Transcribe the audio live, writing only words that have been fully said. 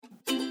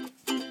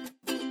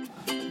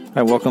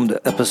Hi, welcome to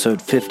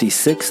episode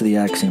 56 of the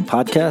Axiom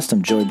Podcast.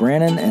 I'm Joey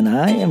Brannon, and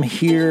I am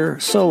here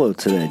solo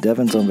today.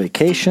 Devin's on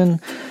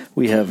vacation.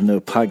 We have no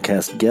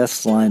podcast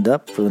guests lined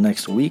up for the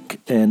next week,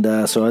 and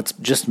so it's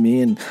just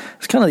me, and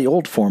it's kind of the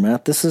old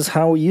format. This is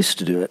how we used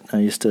to do it. I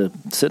used to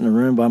sit in a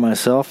room by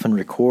myself and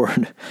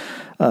record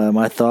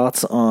my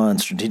thoughts on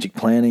strategic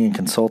planning and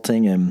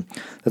consulting, and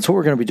that's what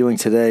we're going to be doing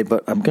today,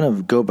 but I'm going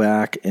to go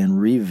back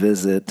and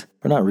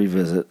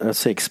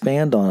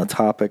expand on a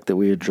topic that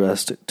we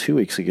addressed 2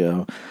 weeks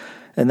ago,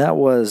 and that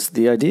was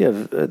the idea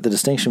of the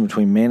distinction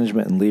between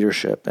management and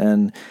leadership.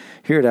 And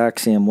here at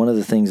Axiom, one of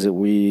the things that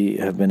we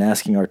have been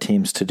asking our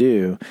teams to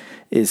do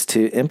is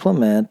to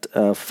implement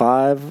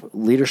 5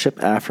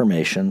 leadership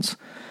affirmations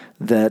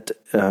that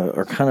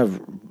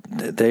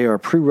they are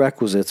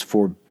prerequisites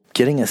for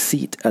getting a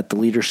seat at the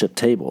leadership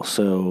table.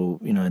 So,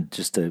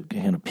 just to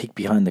kind of peek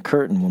behind the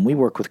curtain, when we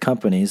work with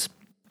companies,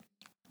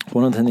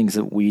 one of the things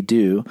that we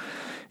do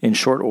in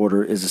short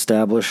order is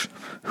establish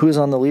who is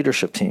on the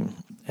leadership team.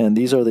 And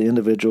these are the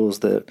individuals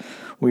that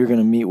we're going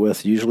to meet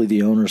with. Usually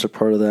the owners are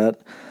part of that.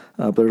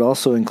 But it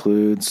also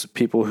includes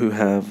people who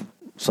have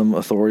some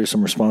authority,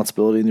 some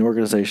responsibility in the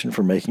organization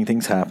for making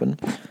things happen.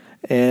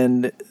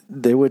 And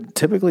they would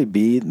typically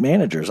be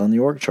managers on the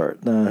org chart,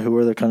 who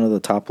are the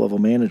top level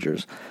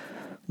managers.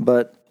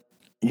 But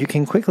you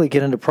can quickly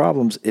get into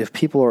problems if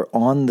people are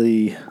on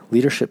the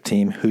leadership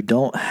team who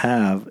don't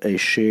have a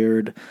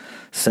shared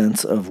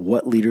sense of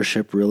what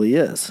leadership really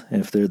is.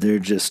 If they're there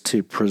just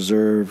to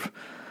preserve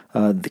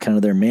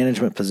their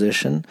management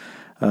position,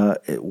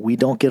 we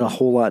don't get a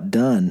whole lot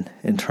done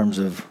in terms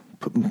of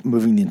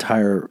moving the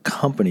entire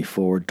company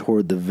forward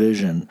toward the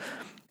vision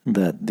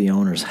that the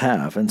owners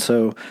have. And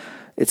so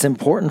it's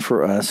important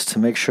for us to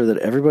make sure that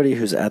everybody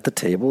who's at the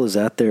table is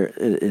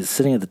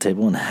sitting at the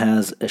table and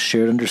has a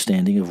shared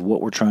understanding of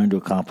what we're trying to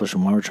accomplish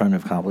and why we're trying to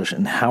accomplish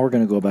and how we're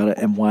going to go about it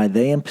and why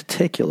they in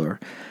particular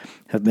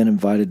have been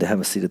invited to have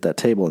a seat at that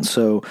table. And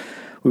so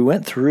we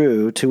went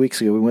through, 2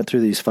 weeks ago,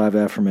 these 5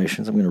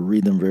 affirmations. I'm going to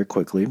read them very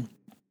quickly.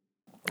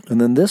 And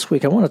then this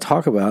week I want to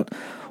talk about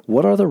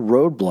what are the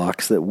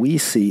roadblocks that we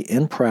see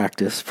in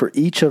practice for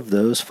each of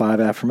those 5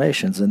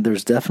 affirmations. And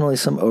there's definitely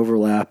some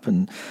overlap,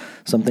 and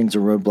some things are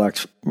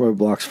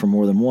roadblocks for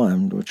more than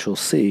one, which you'll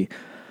see.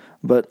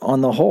 But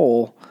on the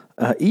whole,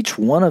 each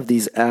one of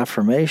these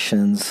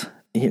affirmations,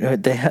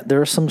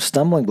 there are some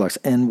stumbling blocks.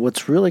 And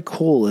what's really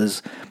cool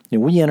is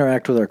we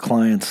interact with our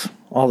clients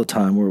all the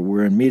time.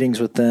 We're in meetings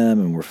with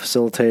them, and we're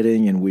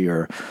facilitating, and we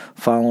are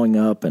following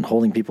up and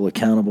holding people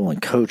accountable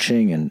and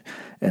coaching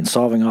and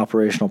solving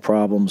operational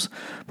problems.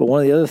 But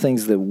one of the other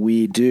things that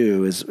we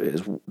do is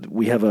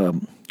we have what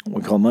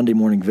we call Monday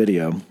morning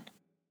video,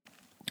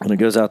 and it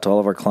goes out to all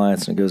of our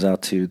clients, and it goes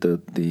out to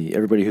the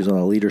everybody who's on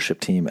a leadership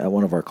team at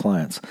one of our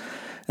clients.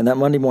 And that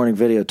Monday morning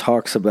video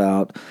talks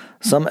about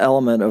some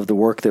element of the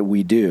work that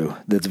we do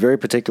that's very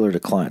particular to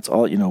clients.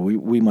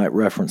 We might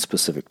reference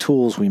specific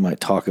tools. We might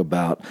talk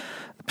about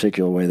a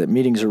particular way that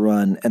meetings are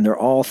run, and they're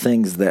all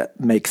things that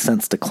make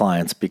sense to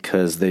clients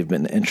because they've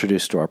been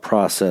introduced to our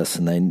process.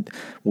 And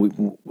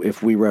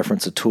if we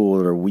reference a tool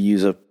or we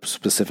use a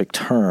specific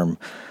term,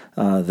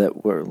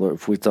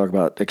 if we talk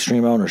about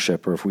extreme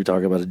ownership, or if we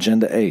talk about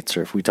Agenda 8s,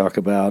 or if we talk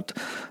about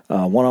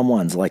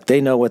one-on-ones,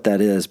 they know what that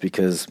is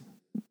because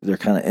they're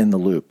kind of in the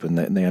loop and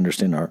they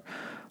understand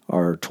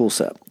our tool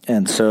set.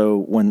 And so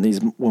when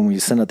we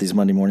send out these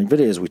Monday morning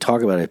videos, we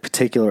talk about a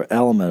particular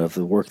element of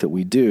the work that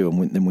we do,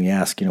 and then we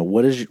ask,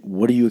 what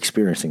are you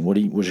experiencing?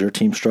 Was your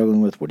team struggling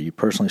with? What are you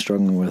personally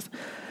struggling with?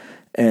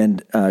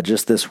 And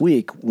just this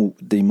week,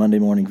 the Monday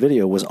morning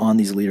video was on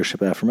these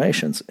leadership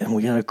affirmations, and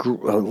we got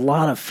a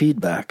lot of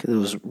feedback that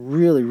was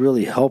really,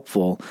 really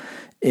helpful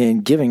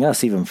in giving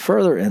us even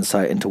further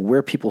insight into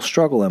where people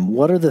struggle and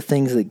what are the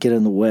things that get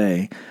in the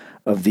way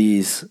of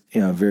these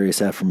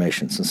various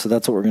affirmations. And so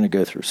that's what we're going to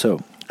go through.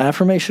 So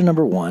affirmation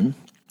number 1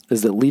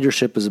 is that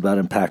leadership is about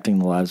impacting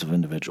the lives of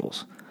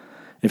individuals.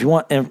 If you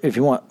want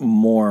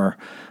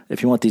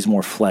these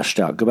more fleshed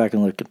out, go back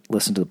and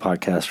listen to the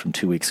podcast from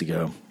 2 weeks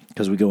ago,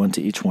 because we go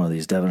into each one of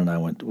these. Devin and I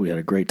we had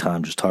a great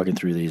time just talking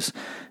through these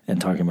and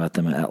talking about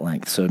them at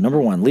length. So number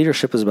 1,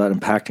 leadership is about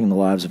impacting the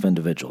lives of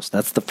individuals.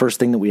 That's the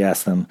first thing that we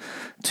ask them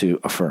to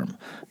affirm.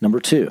 Number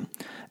 2,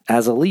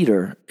 as a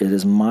leader, it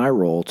is my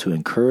role to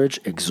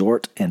encourage,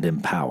 exhort, and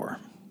empower.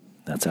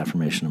 That's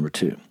affirmation number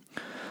 2.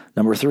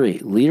 Number 3,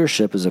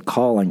 leadership is a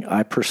calling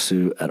I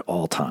pursue at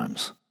all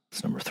times.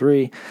 That's number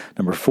 3.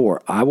 Number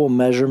 4, I will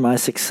measure my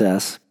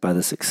success by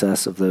the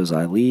success of those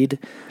I lead.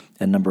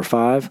 And number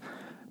 5,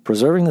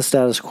 preserving the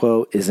status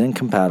quo is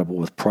incompatible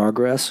with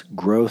progress,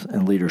 growth,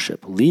 and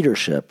leadership.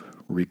 Leadership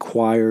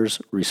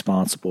requires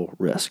responsible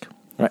risk.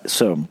 All right,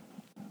 so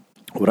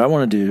what I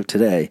want to do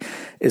today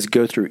is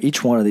go through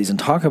each one of these and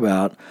talk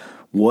about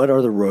what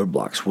are the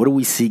roadblocks. What do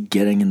we see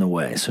getting in the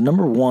way? So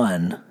number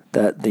 1,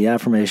 that the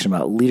affirmation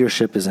about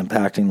leadership is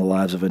impacting the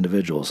lives of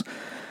individuals.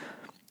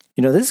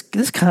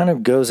 This kind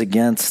of goes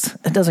against,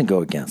 it doesn't go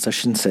against, I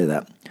shouldn't say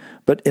that.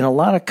 But in a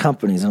lot of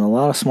companies and a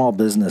lot of small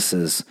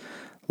businesses,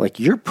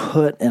 you're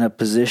put in a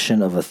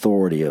position of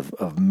authority,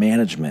 of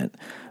management,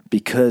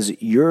 because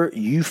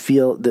you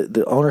feel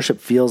the ownership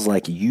feels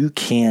like you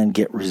can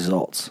get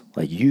results,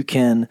 like you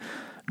can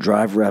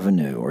drive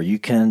revenue, or you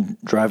can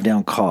drive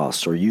down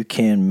costs, or you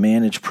can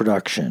manage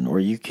production, or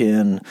you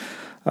can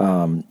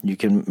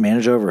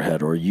manage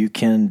overhead, or you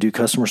can do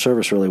customer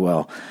service really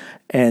well.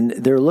 And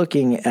they're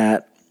looking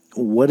at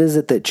what is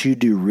it that you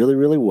do really,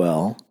 really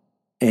well.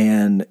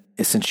 And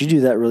since you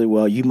do that really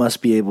well, you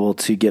must be able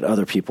to get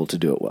other people to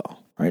do it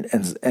well, right?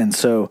 And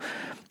so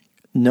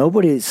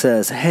nobody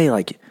says, hey,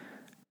 like,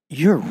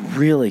 you're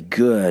really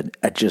good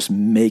at just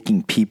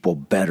making people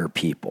better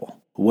people.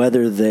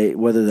 Whether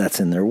that's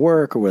in their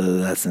work, or whether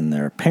that's in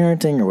their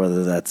parenting, or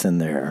whether that's in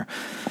their,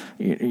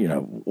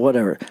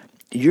 whatever,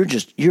 you're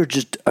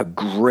just a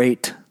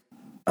great,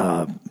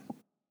 you're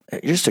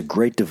just a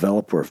great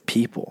developer of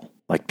people.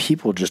 Like,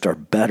 people just are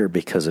better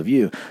because of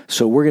you.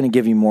 So we're going to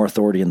give you more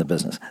authority in the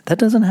business. That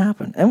doesn't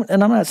happen,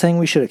 and I'm not saying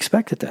we should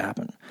expect it to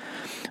happen.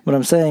 But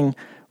I'm saying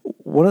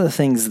one of the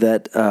things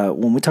that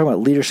when we talk about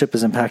leadership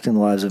is impacting the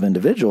lives of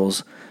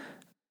individuals,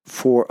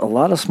 for a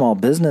lot of small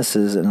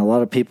businesses and a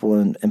lot of people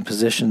in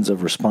positions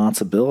of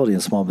responsibility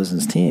in small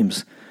business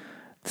teams,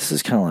 this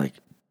is kind of like,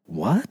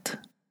 what?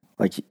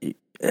 Like,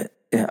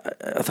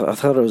 I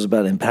thought it was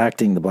about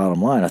impacting the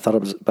bottom line. I thought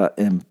it was about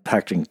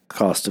impacting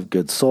cost of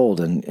goods sold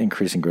and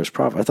increasing gross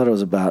profit. I thought it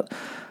was about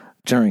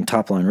generating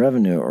top line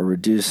revenue or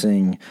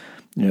reducing,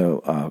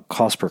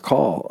 cost per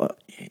call.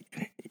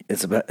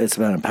 It's about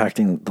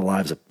impacting the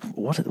lives of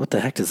what the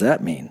heck does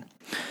that mean?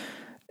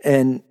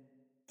 And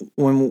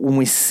when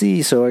we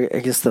see, so I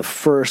guess the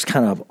first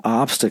kind of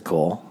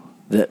obstacle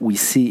that we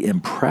see in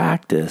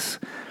practice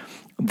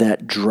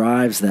that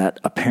drives that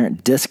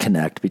apparent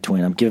disconnect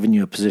between I'm giving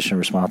you a position of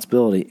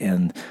responsibility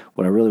and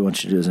what I really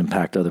want you to do is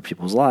impact other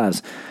people's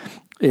lives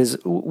is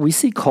we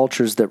see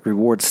cultures that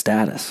reward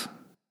status.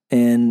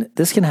 And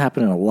this can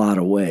happen in a lot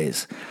of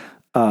ways.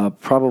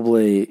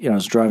 Probably, I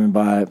was driving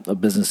by a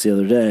business the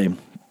other day,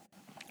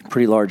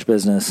 pretty large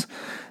business,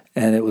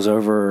 and it was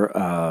over,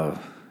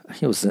 I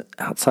think it was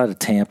outside of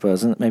Tampa. I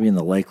was maybe in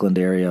the Lakeland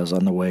area. I was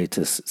on the way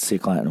to see a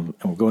client, and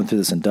we're going through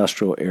this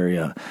industrial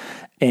area,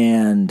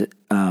 and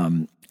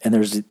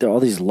there are all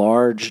these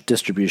large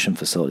distribution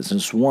facilities.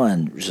 And there's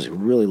one, which is a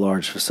really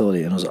large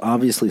facility, and it was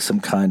obviously some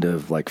kind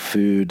of like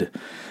food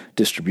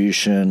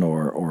distribution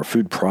or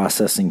food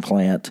processing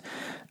plant,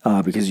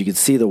 because you could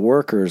see the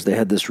workers. They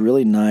had this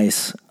really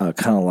nice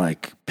kind of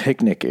like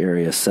picnic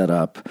area set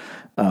up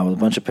with a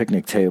bunch of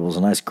picnic tables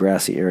and nice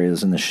grassy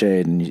areas in the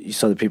shade, and you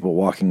saw the people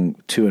walking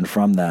to and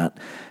from that,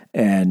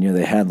 and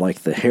they had like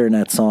the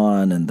hairnets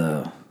on and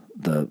the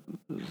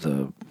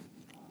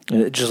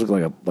it just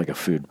looked like a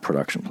food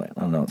production plant.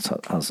 I don't know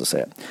how else to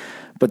say it.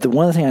 But the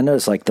one thing I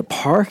noticed, like the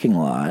parking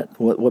lot,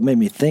 what made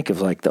me think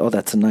of like,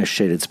 that's a nice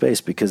shaded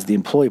space, because the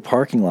employee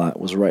parking lot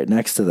was right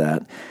next to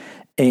that.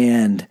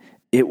 And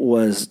it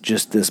was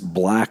just this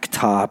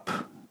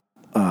blacktop,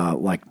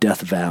 like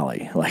Death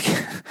Valley. Like,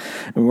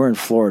 and we're in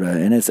Florida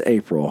and it's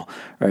April,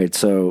 right?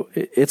 So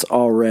it's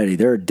already,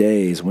 there are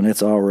days when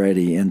it's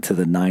already into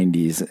the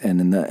 90s,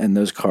 and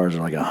those cars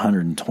are like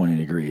 120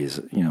 degrees,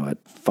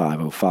 at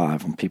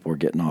 5:05 when people are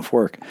getting off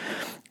work.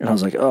 And I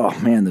was like, oh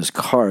man, those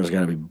cars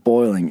got to be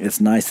boiling. It's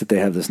nice that they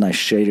have this nice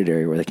shaded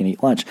area where they can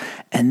eat lunch.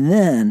 And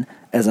then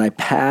as I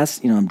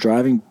pass, I'm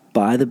driving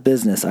by the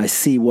business, I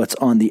see what's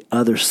on the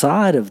other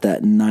side of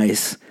that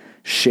nice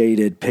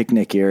shaded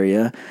picnic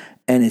area.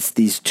 And it's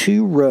these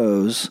 2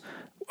 rows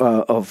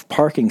of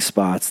parking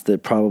spots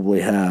that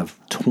probably have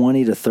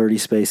 20 to 30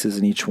 spaces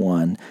in each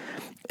one.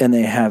 And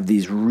they have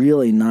these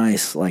really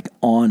nice like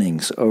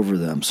awnings over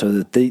them, so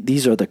that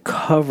these are the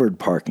covered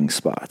parking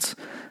spots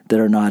that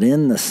are not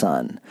in the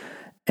sun.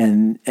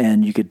 And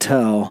you could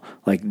tell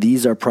like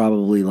these are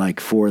probably like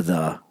for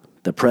the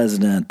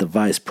president, the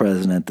vice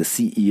president, the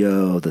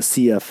CEO, the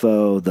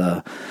CFO,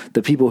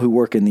 the people who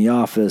work in the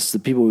office, the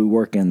people who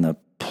work in the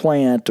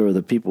plant, or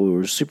the people who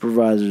are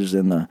supervisors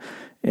in the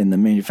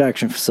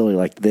manufacturing facility.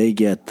 Like they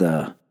get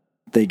the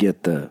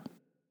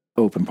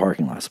open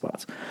parking lot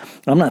spots.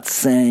 I'm not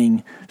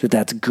saying that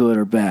that's good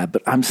or bad,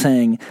 but I'm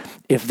saying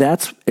if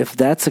that's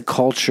a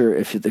culture,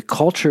 if the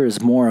culture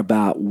is more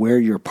about where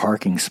your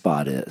parking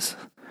spot is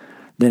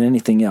than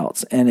anything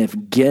else, and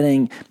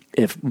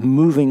if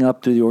moving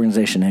up through the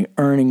organization and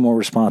earning more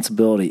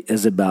responsibility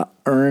is about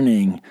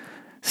earning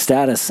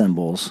status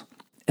symbols,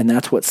 and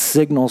that's what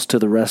signals to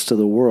the rest of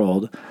the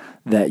world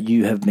that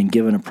you have been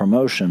given a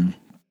promotion,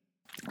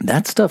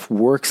 that stuff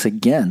works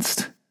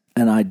against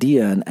an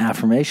idea, an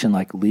affirmation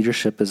like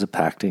leadership is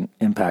impacting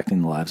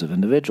the lives of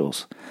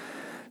individuals.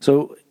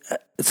 So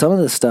some of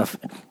this stuff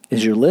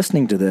is you're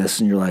listening to this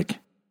and you're like,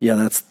 yeah,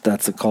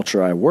 that's the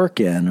culture I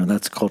work in, or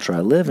that's the culture I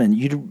live in.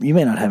 You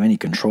may not have any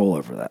control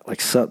over that.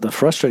 Like, so the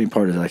frustrating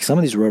part is like some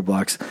of these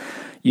roadblocks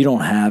you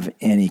don't have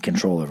any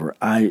control over.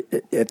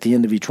 At the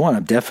end of each one, I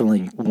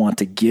definitely want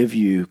to give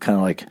you kind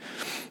of like,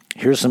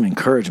 here's some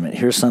encouragement.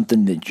 Here's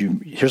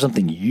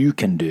something you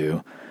can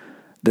do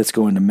that's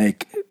going to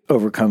make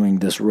overcoming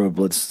this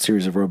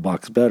series of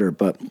roadblocks better.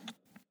 But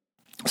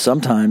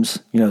sometimes,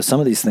 some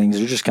of these things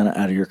are just kind of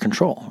out of your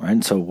control, right?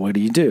 And so what do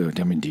you do?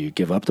 I mean, do you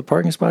give up the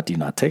parking spot? Do you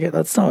not take it?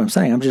 That's not what I'm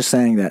saying. I'm just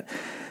saying that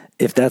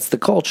if that's the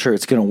culture,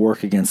 it's going to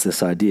work against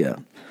this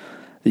idea.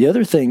 The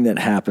other thing that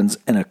happens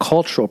in a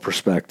cultural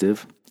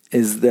perspective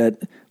is that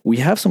we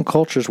have some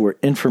cultures where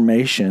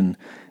information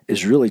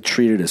is really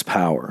treated as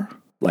power,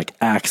 like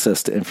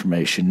access to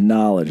information,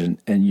 knowledge,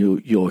 and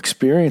you'll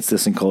experience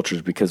this in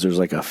cultures because there's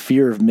like a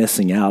fear of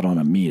missing out on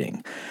a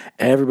meeting.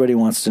 Everybody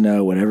wants to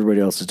know what everybody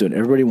else is doing.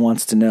 Everybody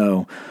wants to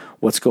know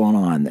what's going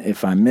on.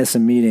 If I miss a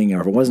meeting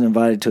or if I wasn't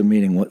invited to a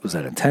meeting, was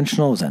that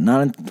intentional? Was that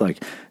not?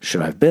 Like,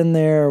 should I have been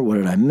there? What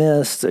did I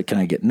miss? Can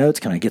I get notes?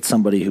 Can I get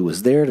somebody who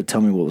was there to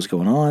tell me what was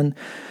going on?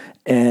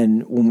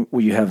 And when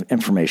you have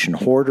information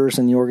hoarders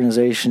in the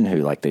organization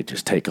who they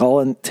just take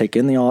in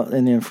the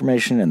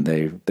information and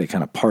they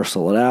kind of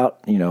parcel it out,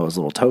 as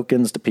little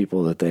tokens to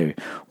people that they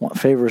want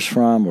favors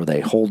from, or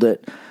they hold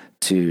it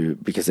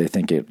because they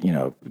think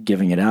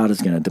giving it out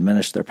is going to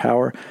diminish their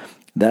power.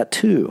 That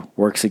too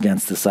works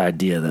against this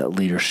idea that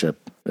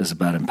leadership is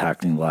about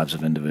impacting the lives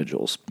of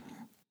individuals.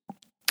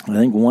 I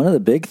think one of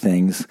the big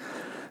things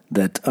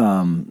that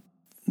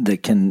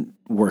can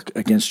work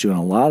against you in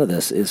a lot of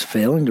this is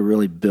failing to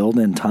really build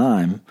in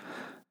time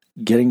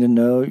getting to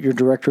know your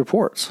direct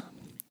reports.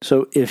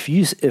 So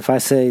if I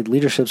say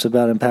leadership's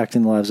about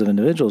impacting the lives of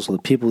individuals, the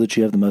people that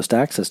you have the most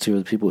access to are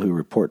the people who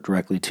report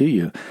directly to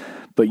you,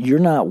 but you're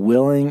not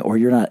willing or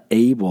you're not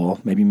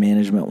able, maybe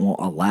management won't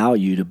allow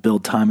you to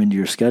build time into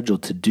your schedule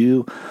to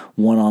do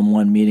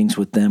one-on-one meetings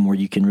with them where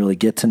you can really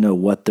get to know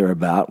what they're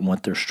about and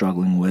what they're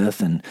struggling with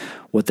and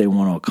what they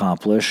want to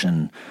accomplish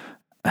and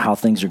how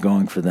things are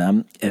going for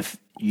them. If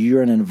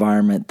you're in an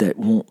environment that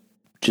will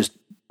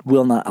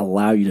not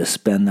allow you to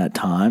spend that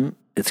time,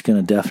 it's going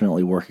to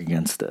definitely work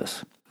against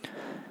this.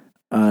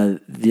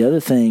 The other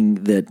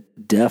thing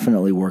that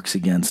definitely works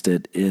against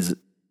it is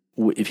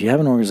if you have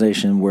an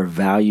organization where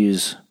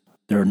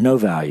there are no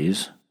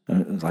values,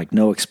 like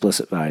no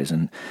explicit values,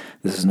 and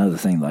this is another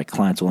thing, like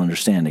clients will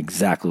understand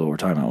exactly what we're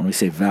talking about. When we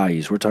say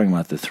values, we're talking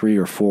about the 3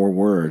 or 4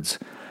 words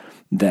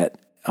that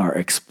are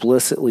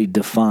explicitly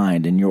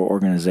defined in your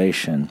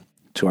organization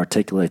to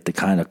articulate the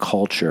kind of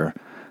culture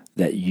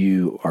that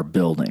you are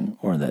building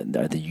or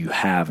that you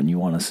have and you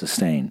want to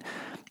sustain.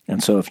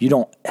 And so if you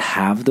don't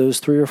have those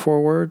 3 or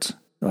 4 words,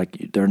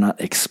 like they're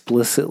not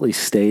explicitly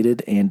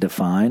stated and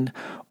defined,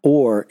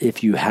 or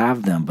if you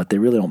have them but they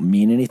really don't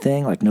mean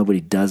anything, like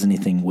nobody does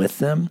anything with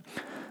them,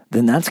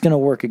 then that's going to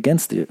work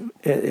against you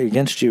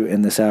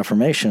in this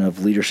affirmation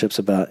of leadership's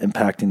about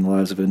impacting the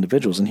lives of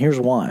individuals. And here's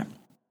why.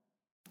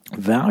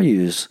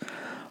 Values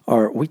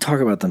we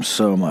talk about them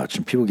so much,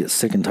 and people get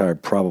sick and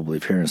tired probably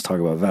of hearing us talk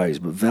about values,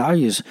 but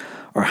values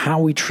are how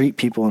we treat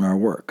people in our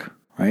work,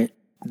 right?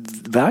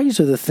 Values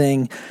are the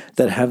thing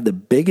that have the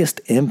biggest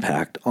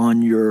impact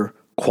on your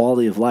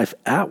quality of life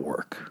at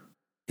work.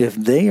 If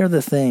they are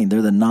the thing,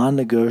 they're the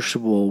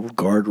non-negotiable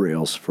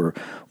guardrails for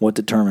what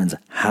determines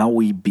how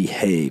we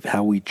behave,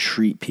 how we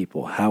treat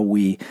people, how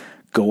we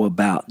go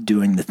about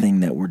doing the thing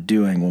that we're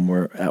doing when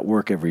we're at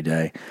work every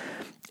day,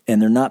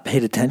 and they're not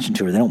paid attention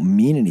to or they don't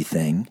mean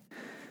anything,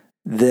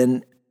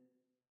 then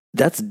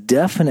that's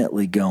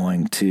definitely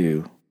going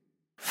to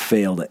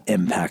fail to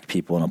impact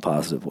people in a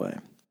positive way.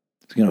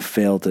 It's going to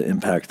fail to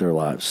impact their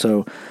lives.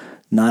 So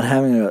not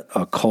having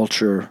a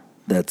culture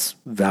that's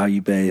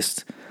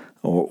value-based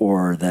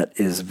or that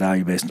is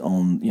value-based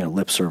on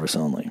lip service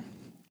only.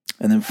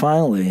 And then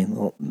finally,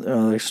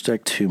 let's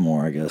check 2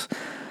 more, I guess.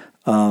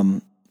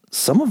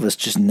 Some of us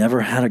just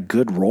never had a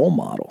good role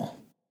model.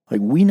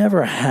 Like we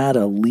never had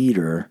a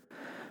leader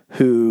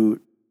who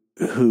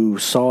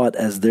saw it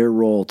as their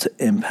role to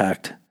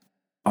impact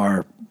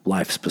our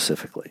life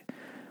specifically.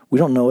 We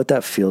don't know what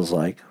that feels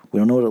like. We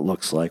don't know what it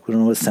looks like. We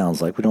don't know what it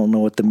sounds like. We don't know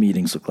what the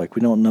meetings look like.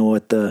 We don't know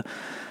what the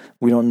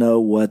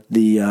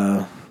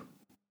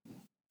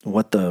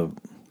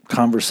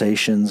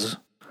conversations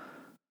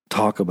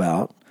talk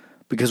about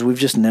because we've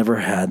just never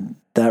had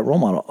that role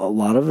model. A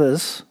lot of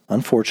us,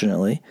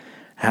 unfortunately,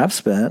 have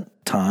spent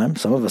time,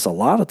 some of us a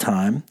lot of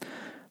time,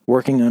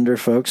 working under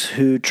folks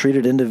who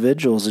treated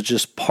individuals as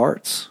just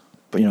parts,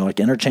 like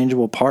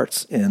interchangeable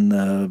parts in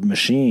the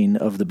machine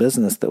of the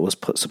business that was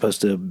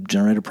supposed to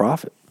generate a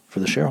profit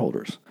for the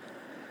shareholders.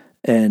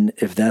 And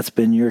if that's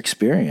been your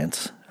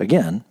experience,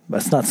 again,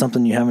 that's not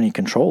something you have any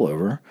control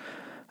over.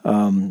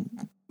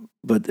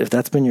 But if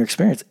that's been your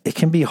experience, it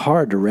can be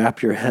hard to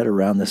wrap your head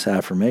around this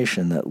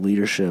affirmation that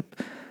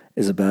leadership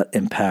is about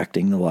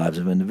impacting the lives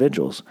of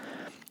individuals.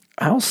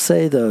 I'll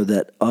say, though,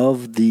 that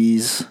of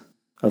the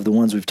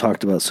ones we've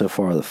talked about so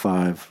far, the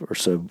 5 or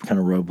so kind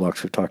of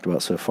roadblocks we've talked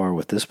about so far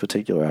with this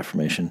particular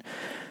affirmation,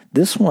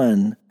 this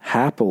one,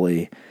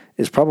 happily,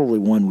 is probably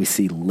one we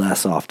see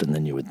less often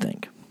than you would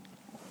think.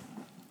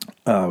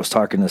 I was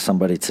talking to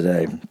somebody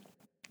today,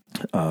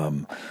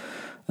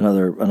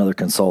 another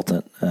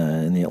consultant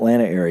in the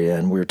Atlanta area,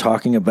 and we were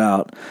talking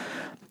about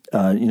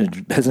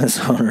business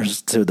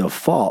owners to the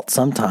fault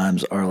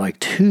sometimes are like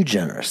too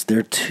generous.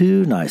 They're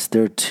too nice.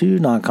 They're too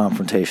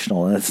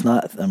non-confrontational. And it's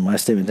not, and my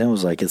statement then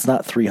was like, it's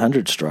not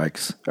 300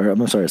 strikes, or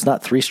I'm sorry, it's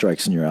not 3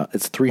 strikes and you're out.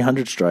 It's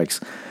 300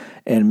 strikes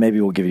and maybe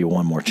we'll give you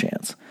one more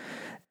chance.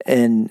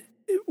 And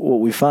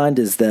what we find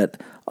is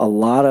that a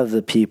lot of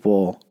the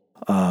people,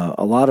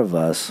 a lot of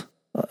us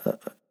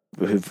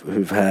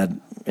who've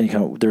had any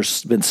kind of,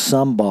 there's been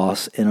some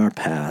boss in our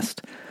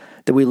past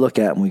that we look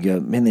at and we go,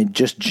 man, they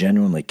just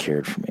genuinely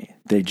cared for me.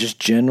 They just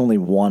genuinely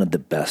wanted the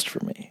best for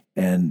me.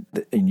 And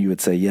you would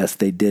say, yes,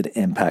 they did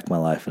impact my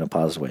life in a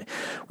positive way.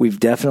 We've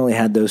definitely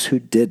had those who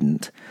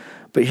didn't.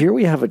 But here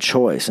we have a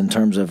choice in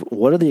terms of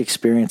what are the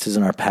experiences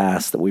in our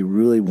past that we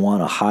really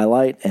want to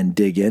highlight and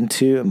dig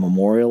into and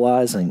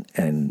memorialize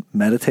and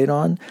meditate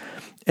on,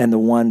 and the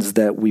ones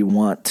that we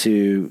want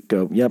to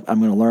go, yep, I'm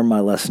going to learn my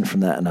lesson from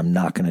that and I'm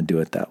not going to do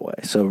it that way.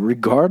 So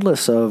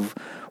regardless of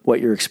what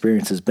your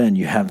experience has been,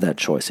 you have that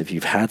choice. If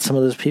you've had some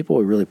of those people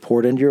who really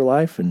poured into your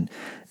life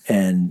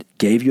and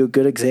gave you a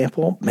good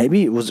example,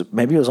 maybe it was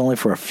only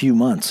for a few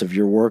months of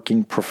your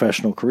working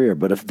professional career,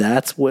 but if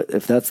that's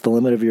the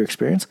limit of your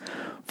experience,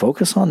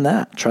 focus on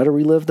that. Try to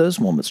relive those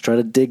moments. Try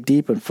to dig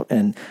deep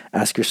and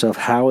ask yourself,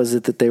 how is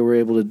it that they were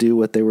able to do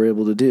what they were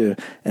able to do,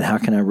 and how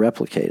can I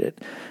replicate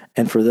it?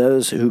 And for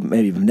those who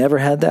maybe have never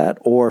had that,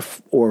 or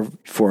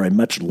for a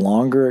much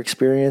longer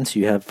experience,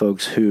 you have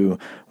folks who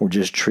were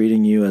just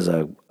treating you as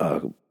a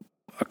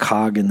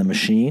cog in the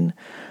machine.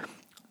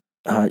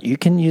 You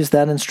can use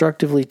that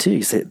instructively too.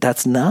 You say,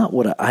 that's not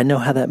what I know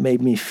how that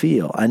made me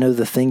feel. I know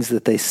the things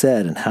that they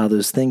said and how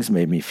those things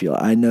made me feel.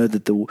 I know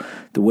that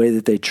the way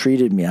that they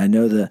treated me. I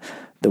know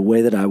the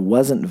way that I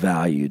wasn't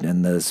valued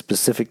and the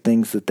specific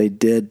things that they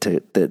did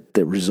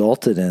that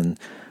resulted in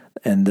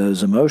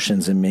those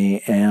emotions in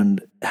me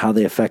and how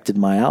they affected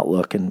my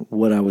outlook and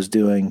what I was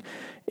doing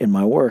in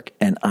my work.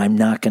 And I'm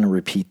not going to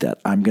repeat that.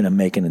 I'm going to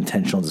make an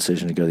intentional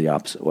decision to go the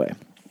opposite way.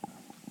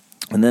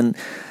 And then,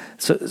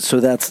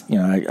 so that's,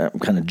 I'm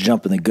kind of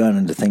jumping the gun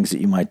into things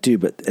that you might do.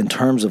 But in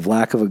terms of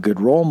lack of a good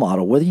role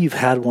model, whether you've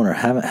had one or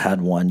haven't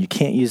had one, you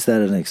can't use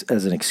that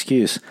as an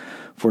excuse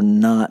for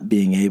not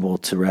being able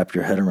to wrap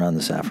your head around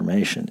this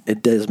affirmation.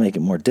 It does make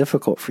it more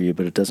difficult for you,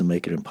 but it doesn't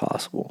make it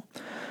impossible.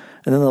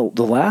 And then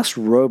the last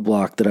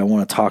roadblock that I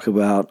want to talk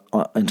about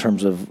in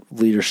terms of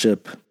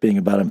leadership being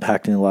about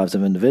impacting the lives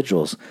of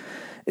individuals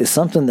is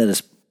something that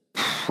is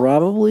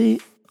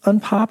probably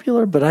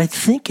unpopular, but I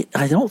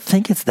don't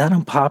think it's that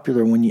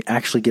unpopular when you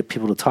actually get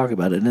people to talk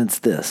about it. And it's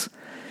this: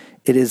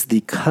 it is the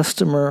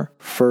customer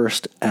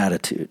first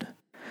attitude.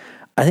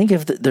 I think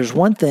if there's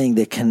one thing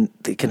that can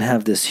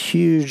have this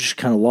huge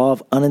kind of law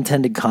of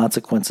unintended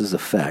consequences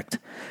effect,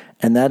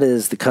 and that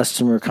is the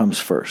customer comes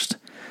first.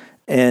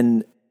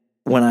 And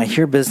when I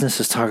hear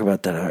businesses talk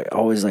about that, I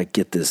always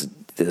get this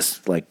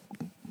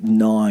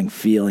gnawing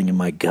feeling in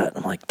my gut.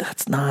 I'm like,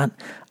 that's not.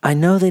 I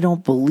know they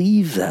don't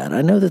believe that.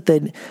 I know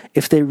that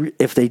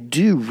if they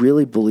do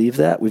really believe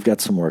that, we've got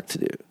some work to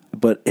do.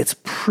 But it's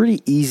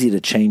pretty easy to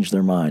change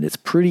their mind. It's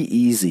pretty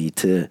easy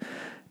to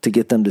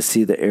get them to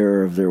see the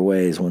error of their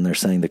ways when they're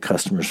saying the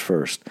customer's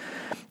first.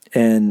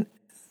 And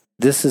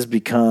this has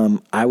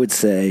become, I would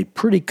say,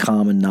 pretty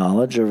common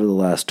knowledge over the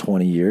last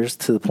 20 years,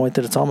 to the point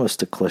that it's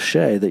almost a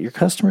cliche that your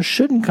customers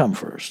shouldn't come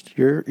first.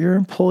 Your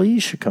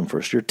employees should come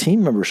first. Your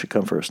team members should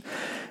come first.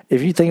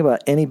 If you think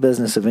about any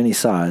business of any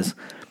size,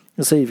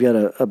 let's say you've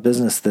got a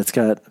business that's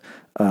got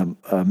a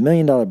 $1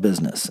 million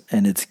business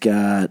and it's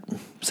got,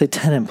 say,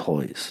 10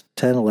 employees,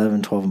 10,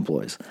 11, 12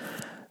 employees.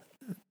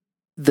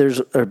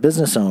 There's a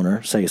business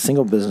owner, say a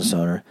single business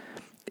owner.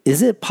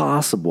 Is it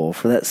possible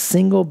for that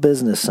single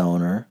business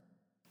owner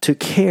to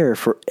care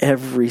for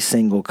every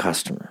single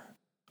customer?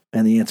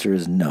 And the answer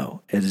is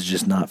no. It is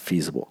just not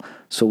feasible.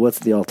 So what's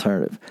the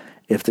alternative?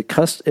 If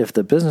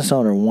the business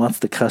owner wants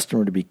the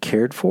customer to be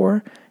cared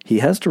for, he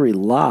has to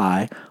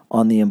rely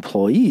on the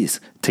employees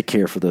to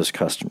care for those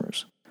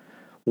customers.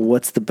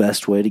 What's the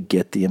best way to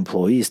get the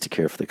employees to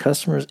care for the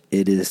customers?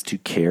 It is to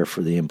care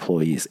for the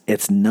employees.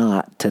 It's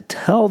not to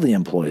tell the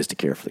employees to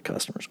care for the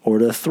customers or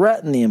to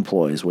threaten the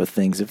employees with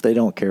things if they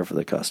don't care for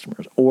the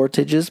customers or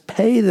to just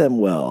pay them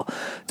well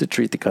to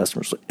treat the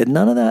customers.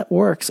 None of that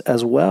works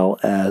as well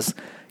as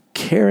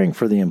caring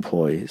for the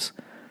employees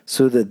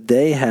so that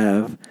they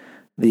have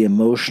the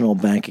emotional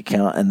bank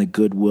account and the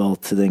goodwill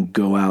to then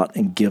go out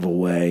and give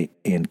away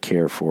and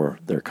care for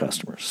their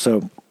customers.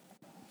 So,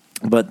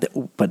 but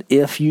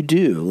if you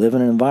do live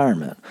in an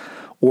environment,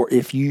 or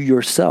if you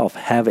yourself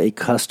have a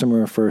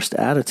customer first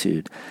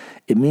attitude,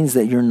 it means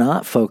that you're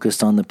not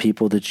focused on the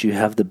people that you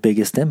have the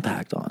biggest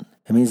impact on.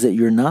 It means that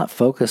you're not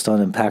focused on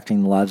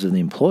impacting the lives of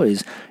the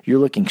employees. You're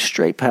looking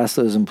straight past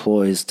those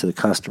employees to the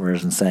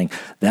customers and saying,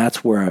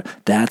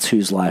 that's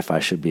whose life I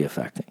should be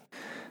affecting.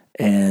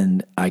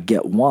 And I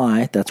get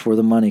why. That's where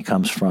the money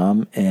comes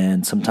from.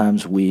 And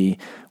sometimes we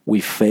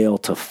fail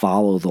to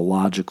follow the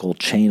logical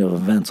chain of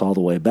events all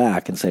the way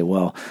back and say,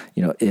 well,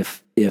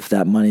 if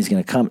that money's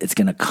going to come, it's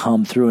going to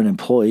come through an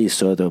employee.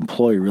 So the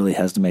employee really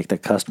has to make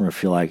that customer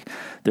feel like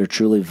they're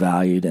truly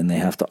valued, and they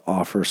have to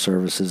offer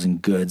services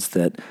and goods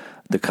that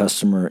the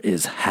customer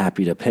is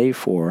happy to pay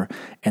for,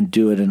 and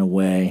do it in a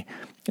way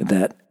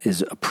that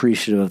is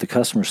appreciative of the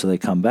customer so they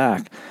come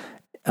back.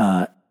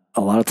 A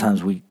lot of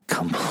times we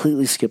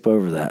completely skip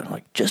over that.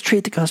 Like, just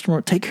treat the customer,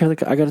 I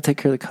got to take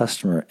care of the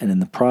customer. And in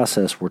the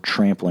process, we're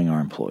trampling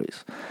our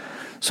employees.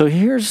 So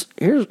here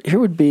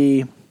would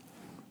be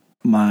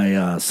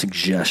my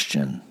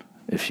suggestion,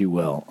 if you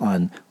will,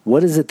 on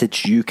what is it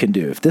that you can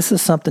do. If this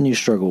is something you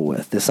struggle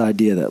with, this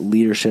idea that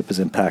leadership is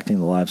impacting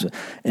the lives of,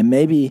 and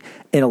maybe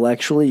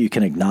intellectually you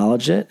can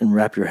acknowledge it and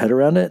wrap your head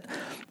around it,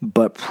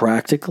 but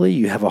practically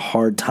you have a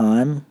hard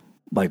time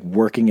like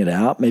working it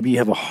out. Maybe you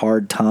have a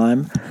hard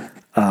time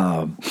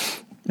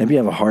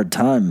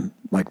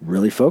like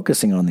really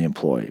focusing on the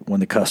employee when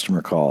the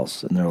customer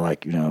calls and they're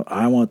like,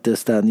 I want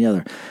this, that, and the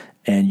other.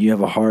 And you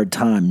have a hard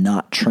time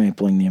not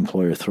trampling the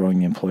employer, throwing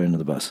the employer under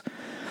the bus.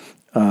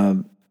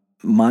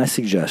 My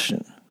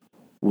suggestion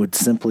would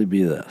simply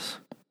be this: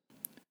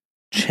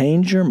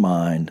 change your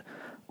mind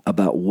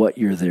about what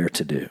you're there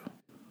to do.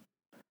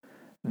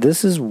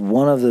 This is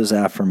one of those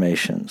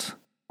affirmations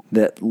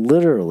that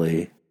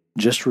literally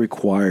just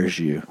requires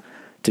you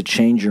to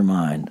change your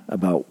mind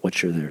about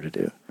what you're there to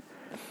do.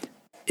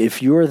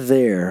 If you're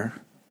there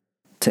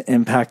to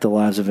impact the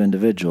lives of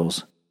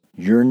individuals,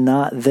 you're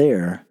not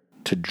there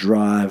to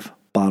drive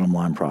bottom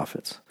line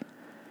profits.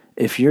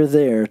 If you're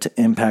there to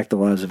impact the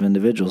lives of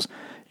individuals,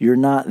 you're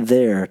not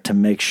there to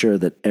make sure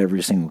that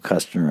every single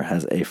customer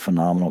has a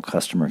phenomenal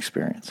customer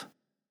experience.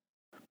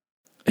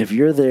 If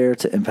you're there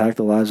to impact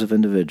the lives of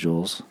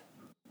individuals,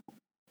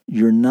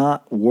 you're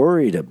not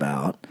worried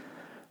about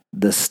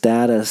the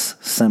status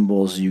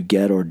symbols you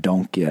get or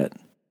don't get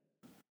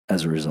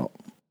as a result.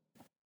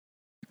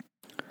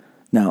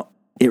 Now,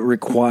 it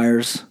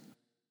requires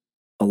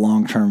a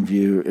long-term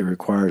view. It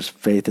requires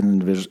faith in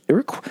individuals.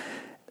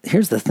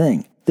 Here's the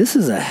thing. This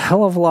is a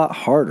hell of a lot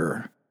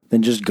harder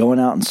than just going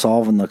out and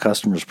solving the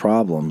customer's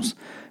problems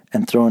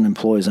and throwing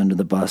employees under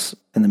the bus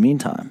in the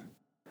meantime.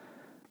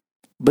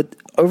 But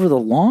over the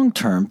long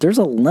term, there's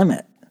a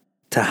limit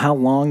to how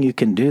long you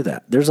can do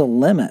that. There's a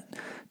limit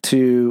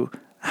to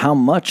how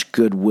much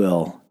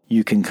goodwill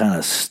you can kind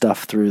of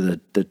stuff through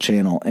the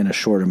channel in a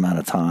short amount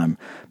of time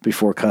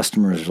before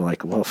customers are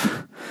like, well,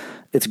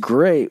 it's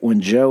great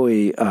when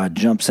Joey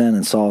jumps in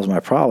and solves my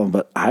problem,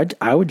 but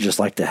I would just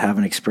like to have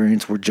an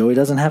experience where Joey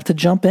doesn't have to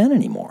jump in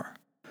anymore,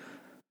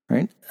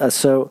 right?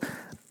 So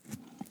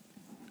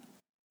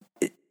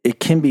it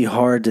can be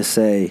hard to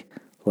say,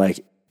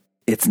 like,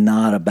 it's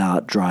not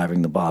about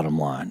driving the bottom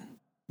line.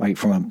 Like,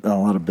 from a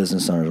lot of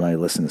business owners, when I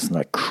listen to this, and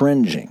they're like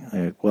cringing.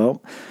 They're like,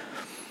 well,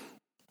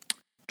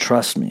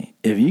 trust me,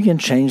 if you can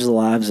change the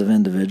lives of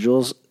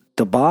individuals,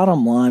 the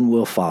bottom line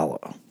will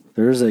follow.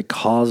 There is a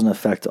cause and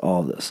effect to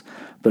all of this.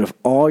 But if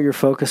all you're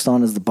focused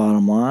on is the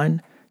bottom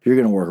line, you're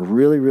going to work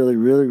really, really,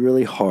 really,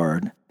 really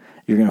hard.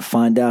 You're going to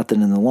find out that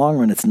in the long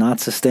run, it's not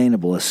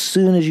sustainable. As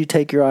soon as you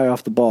take your eye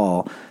off the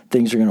ball,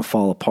 things are going to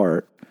fall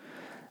apart.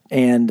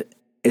 And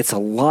it's a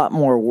lot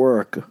more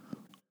work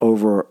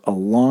over a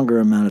longer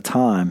amount of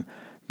time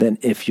than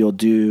if you'll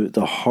do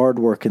the hard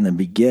work in the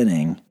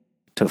beginning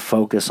to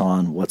focus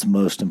on what's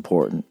most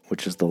important,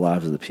 which is the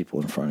lives of the people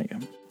in front of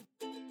you.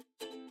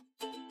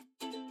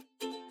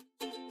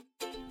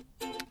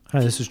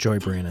 Hi, this is Joey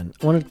Brannon.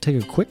 I wanted to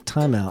take a quick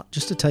time out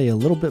just to tell you a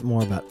little bit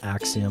more about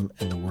Axiom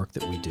and the work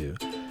that we do.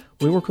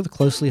 We work with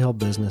closely held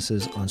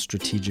businesses on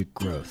strategic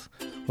growth.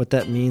 What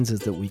that means is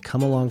that we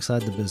come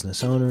alongside the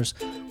business owners,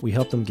 we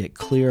help them get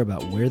clear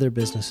about where their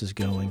business is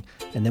going,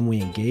 and then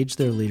we engage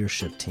their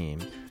leadership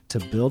team to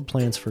build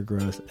plans for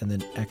growth and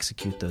then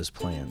execute those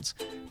plans.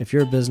 If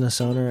you're a business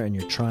owner and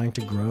you're trying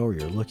to grow, or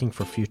you're looking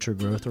for future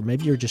growth, or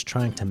maybe you're just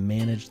trying to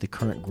manage the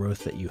current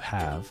growth that you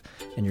have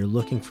and you're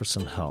looking for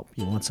some help,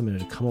 you want somebody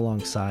to come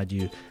alongside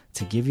you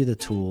to give you the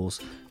tools,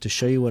 to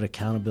show you what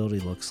accountability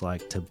looks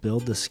like, to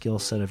build the skill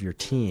set of your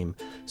team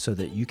so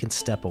that you can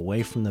step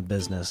away from the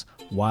business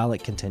while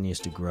it continues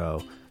to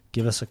grow,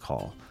 give us a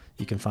call.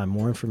 You can find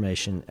more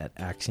information at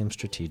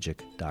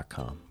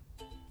axiomstrategic.com.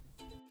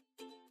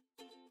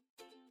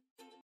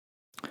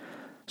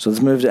 So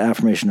let's move to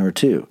affirmation number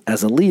 2.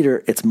 As a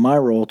leader, it's my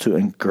role to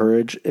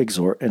encourage,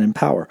 exhort, and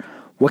empower.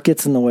 What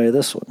gets in the way of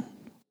this one?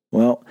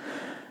 Well,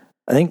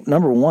 I think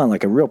number one,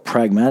 like a real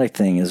pragmatic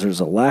thing, is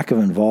there's a lack of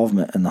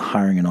involvement in the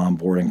hiring and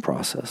onboarding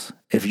process.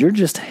 If you're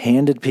just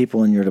handed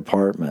people in your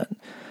department,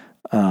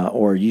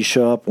 or you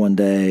show up one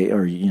day,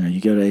 or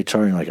you go to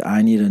HR and you're like,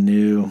 I need a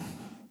new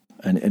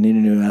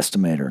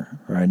estimator,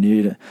 or I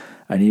need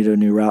a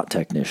new route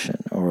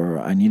technician, or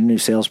I need a new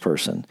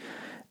salesperson.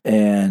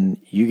 And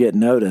you get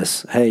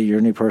notice, hey, you're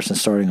a new person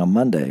starting on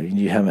Monday.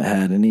 You haven't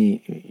had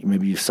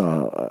maybe you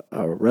saw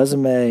a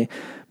resume,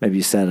 maybe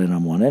you sat in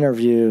on one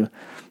interview,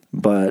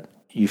 but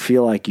you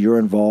feel like your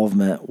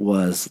involvement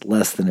was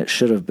less than it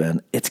should have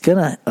been, it's going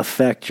to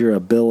affect your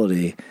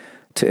ability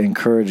to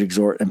encourage,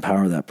 exhort,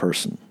 empower that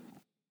person.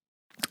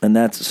 And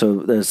that's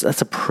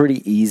a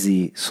pretty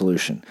easy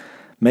solution.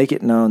 Make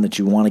it known that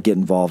you want to get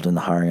involved in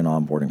the hiring and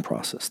onboarding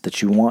process,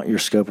 that you want your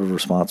scope of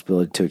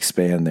responsibility to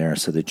expand there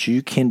so that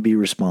you can be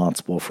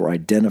responsible for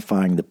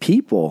identifying the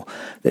people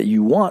that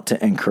you want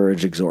to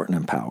encourage, exhort, and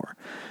empower.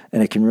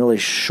 And it can really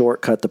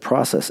shortcut the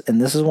process.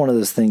 And this is one of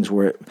those things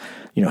where,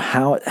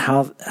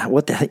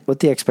 what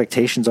the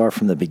expectations are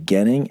from the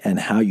beginning and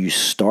how you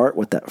start,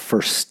 what that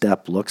first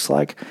step looks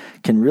like,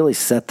 can really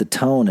set the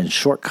tone and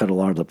shortcut a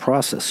lot of the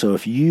process. So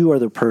if you are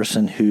the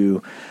person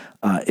who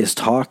is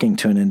talking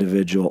to an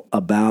individual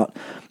about,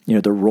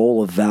 the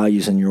role of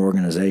values in your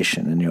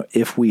organization, and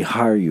if we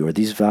hire you, are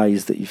these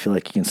values that you feel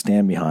like you can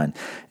stand behind?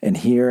 And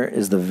here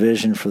is the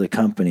vision for the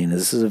company, and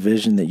this is a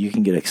vision that you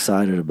can get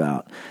excited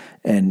about.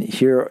 And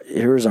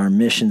here's our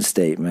mission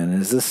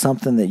statement. Is this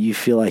something that you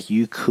feel like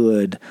you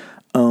could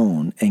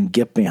own and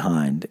get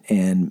behind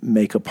and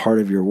make a part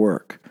of your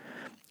work?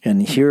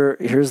 And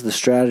here's the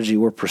strategy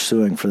we're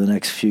pursuing for the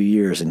next few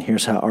years, and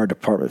here's how our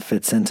department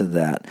fits into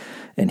that.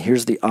 And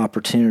here's the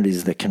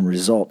opportunities that can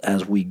result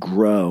as we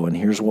grow, and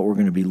here's what we're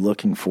going to be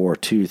looking for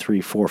 2,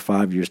 3, 4,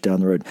 5 years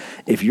down the road.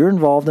 If you're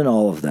involved in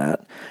all of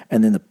that,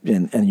 and then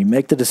and you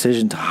make the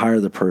decision to hire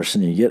the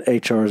person, you get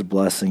HR's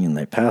blessing, and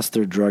they pass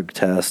their drug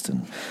test,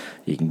 and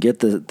you can get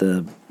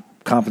the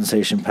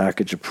compensation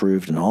package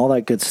approved and all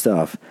that good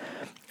stuff,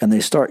 and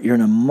you're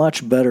in a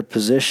much better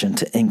position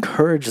to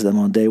encourage them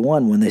on day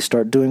one when they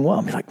start doing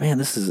well. Be like, man,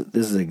 this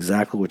is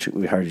exactly what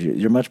we hired you.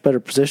 You're much better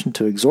position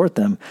to exhort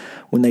them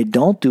when they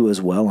don't do as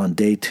well on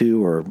day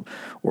 2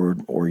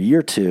 or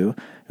year 2. You're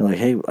like,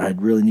 hey, I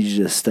really need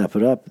you to step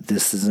it up.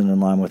 This isn't in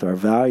line with our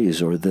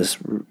values, or this,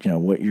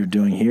 what you're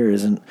doing here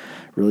isn't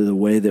really the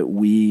way that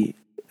we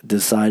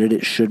decided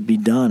it should be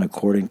done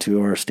according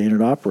to our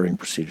standard operating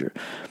procedure.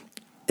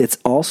 It's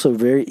also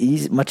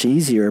much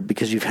easier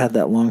because you've had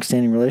that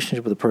long-standing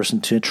relationship with a person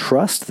to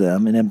trust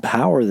them and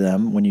empower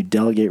them when you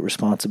delegate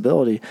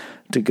responsibility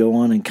to go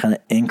on and kind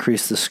of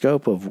increase the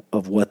scope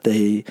of what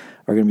they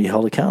are going to be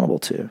held accountable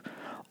to.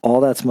 All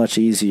that's much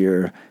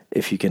easier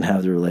if you can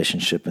have the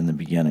relationship in the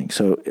beginning.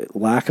 So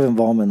lack of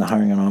involvement in the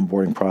hiring and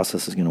onboarding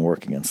process is going to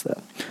work against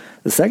that.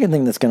 The second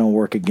thing that's going to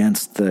work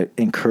against the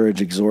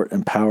encourage, exhort,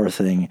 empower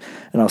thing,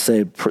 and I'll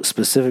say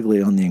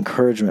specifically on the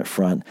encouragement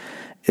front,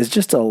 is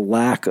just a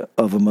lack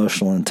of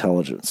emotional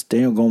intelligence.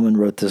 Daniel Goleman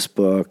wrote this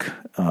book,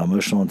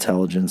 Emotional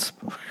Intelligence,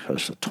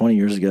 20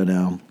 years ago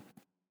now.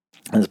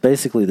 And it's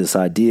basically this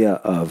idea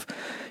of,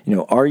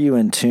 are you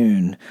in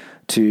tune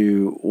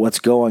to what's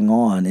going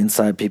on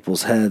inside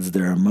people's heads,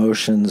 their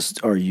emotions?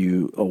 Are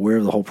you aware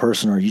of the whole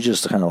person, or are you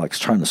just kind of like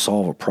trying to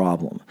solve a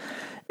problem?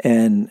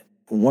 And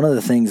one of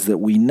the things that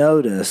we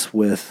notice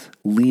with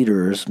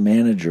leaders,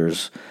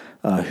 managers,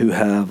 who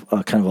have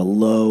a kind of a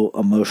low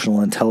emotional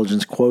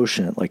intelligence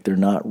quotient, like they're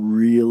not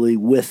really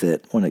with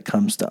it when it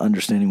comes to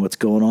understanding what's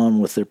going on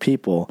with their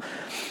people,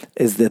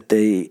 is that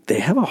they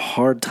have a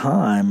hard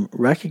time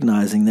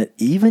recognizing that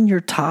even your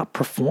top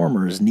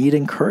performers need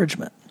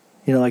encouragement.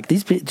 Like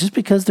these, just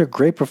because they're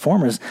great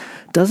performers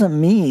doesn't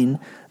mean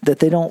that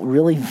they don't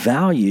really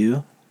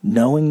value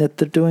knowing that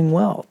they're doing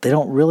well. They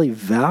don't really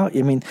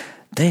value,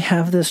 they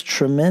have this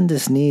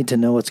tremendous need to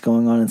know what's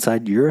going on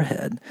inside your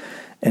head.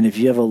 And if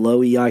you have a low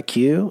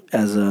EIQ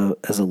as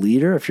a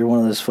leader, if you're one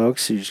of those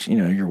folks who's,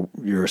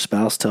 your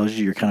spouse tells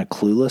you you're kind of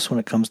clueless when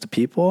it comes to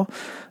people,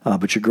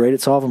 but you're great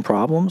at solving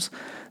problems,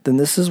 then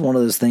this is one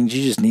of those things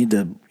you need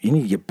to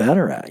get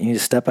better at. You need to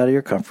step out of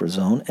your comfort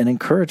zone and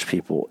encourage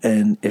people.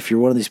 And if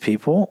you're one of these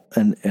people,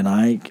 and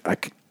I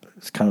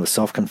it's kind of a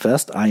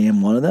self-confessed, I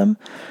am one of them,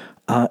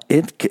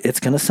 it's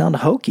going to sound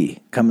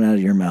hokey coming out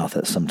of your mouth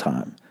at some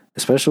time,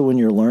 especially when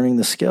you're learning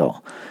the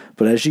skill.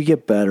 But as you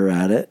get better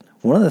at it,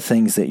 one of the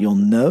things that you'll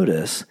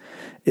notice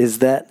is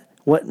that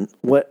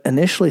what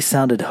initially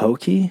sounded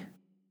hokey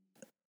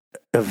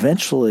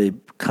eventually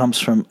comes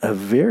from a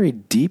very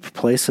deep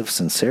place of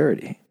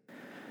sincerity.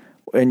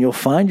 And you'll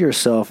find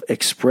yourself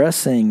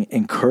expressing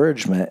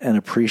encouragement and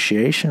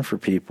appreciation for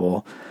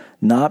people,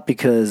 not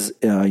because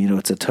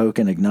it's a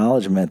token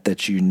acknowledgement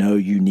that you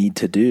need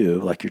to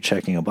do, like you're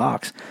checking a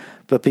box,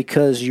 but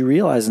because you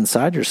realize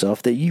inside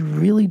yourself that you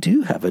really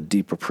do have a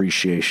deep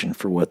appreciation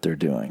for what they're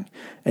doing,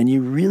 and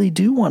you really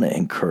do want to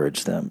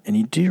encourage them,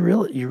 and you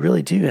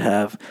really do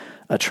have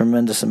a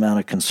tremendous amount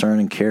of concern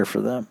and care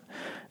for them.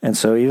 And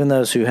so even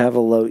those who have a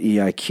low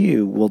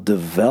EIQ will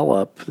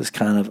develop this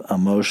kind of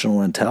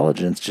emotional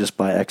intelligence just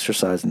by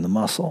exercising the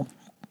muscle.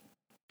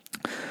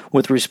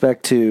 With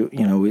respect to,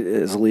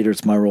 as a leader,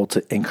 it's my role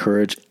to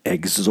encourage,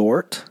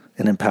 exhort,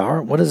 and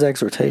empower. What is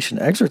exhortation?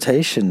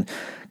 Exhortation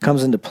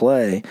comes into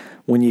play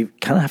when you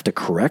kind of have to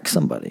correct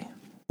somebody.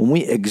 When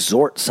we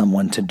exhort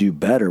someone to do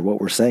better, what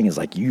we're saying is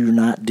like, you're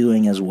not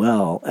doing as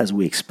well as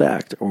we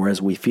expect or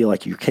as we feel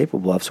like you're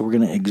capable of, so we're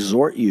going to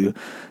exhort you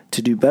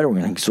to do better. We're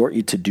going to exhort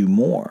you to do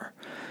more.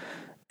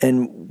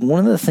 And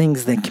one of the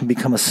things that can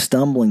become a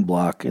stumbling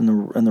block in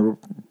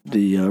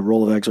the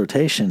role of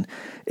exhortation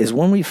is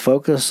when we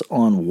focus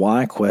on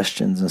why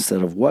questions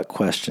instead of what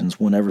questions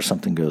whenever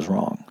something goes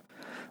wrong.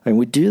 And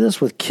we do this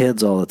with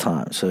kids all the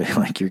time. So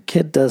like your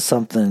kid does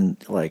something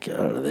like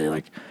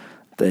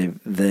they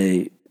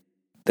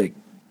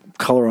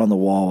color on the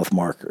wall with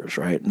markers,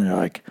 right? And they're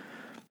like,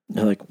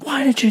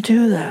 why did you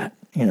do that?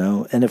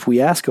 And if we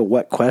ask a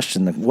what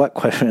question, the what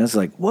question is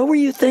like, what were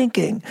you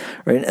thinking?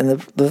 Right. And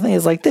the thing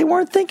is like, they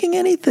weren't thinking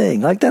anything.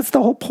 Like, that's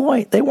the whole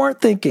point. They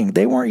weren't thinking.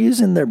 They weren't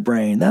using their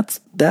brain. That's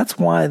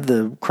why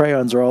the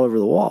crayons are all over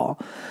the wall.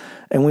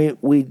 And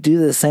we do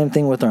the same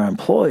thing with our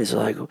employees.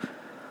 Like,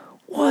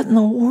 what in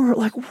the world?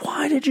 Like,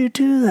 why did you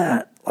do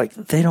that? Like,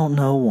 they don't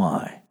know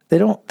why. They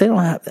don't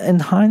have, in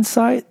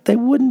hindsight, they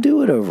wouldn't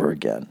do it over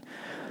again.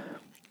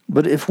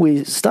 But if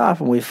we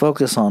stop and we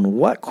focus on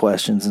what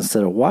questions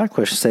instead of why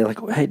questions, say like,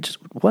 hey, just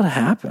what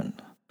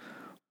happened?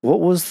 What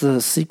was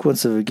the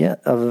sequence of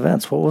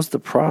events? What was the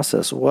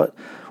process?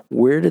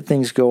 Where did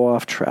things go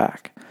off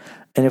track?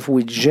 And if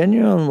we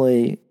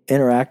genuinely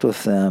interact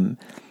with them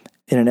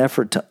in an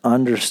effort to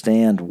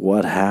understand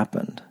what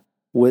happened,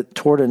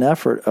 toward an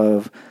effort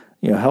of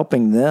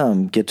helping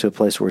them get to a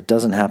place where it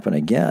doesn't happen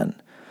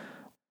again.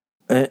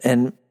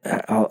 And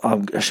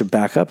I should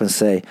back up and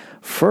say,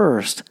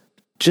 first,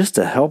 just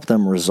to help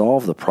them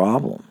resolve the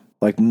problem.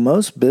 Like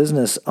most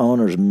business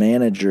owners,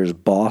 managers,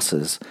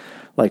 bosses,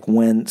 like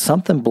when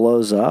something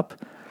blows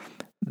up,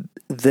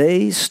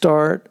 they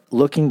start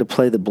looking to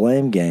play the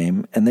blame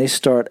game and they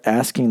start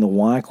asking the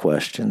why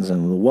questions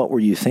and the what were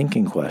you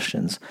thinking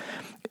questions.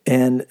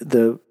 And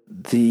the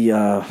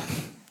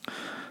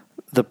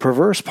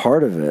perverse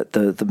part of it,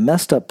 the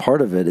messed up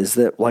part of it is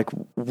that like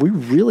we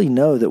really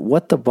know that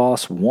what the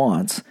boss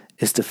wants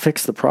is to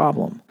fix the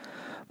problem.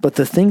 But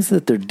the things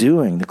that they're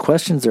doing, the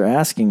questions they're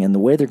asking, and the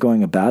way they're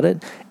going about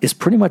it is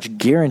pretty much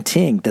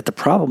guaranteeing that the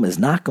problem is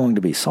not going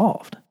to be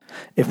solved.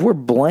 If we're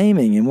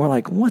blaming and we're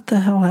like, what the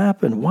hell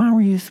happened? What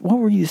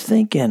were you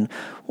thinking?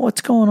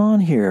 What's going on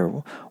here?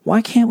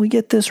 Why can't we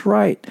get this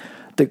right?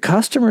 The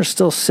customer's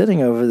still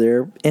sitting over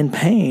there in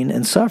pain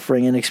and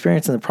suffering and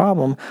experiencing the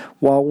problem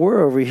while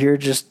we're over here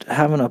just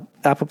having an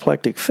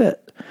apoplectic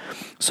fit.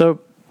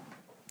 So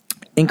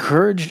I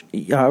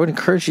would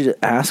encourage you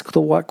to ask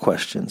the what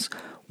questions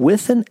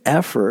with an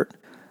effort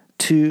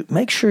to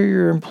make sure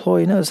your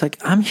employee knows, like,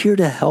 I'm here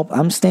to help.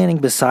 I'm standing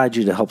beside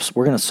you to help.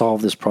 We're going to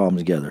solve this problem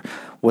together.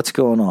 What's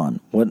going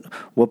on?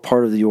 What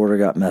part of the order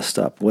got messed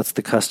up? What's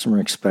the customer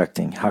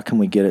expecting? How can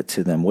we get it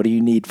to them? What do you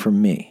need from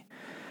me?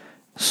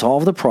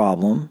 Solve the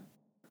problem.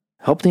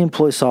 Help the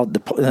employee solve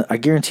I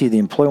guarantee you the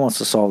employee wants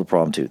to solve the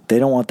problem too. They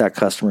don't want that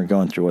customer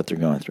going through what they're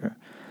going through.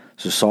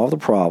 So solve the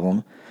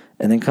problem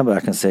and then come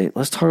back and say,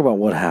 let's talk about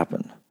what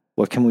happened.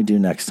 What can we do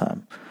next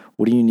time?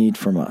 What do you need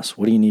from us?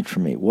 What do you need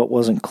from me? What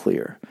wasn't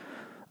clear?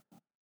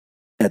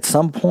 At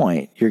some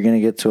point, you're going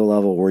to get to a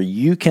level where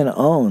you can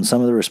own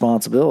some of the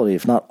responsibility,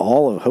 if not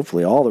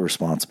hopefully all the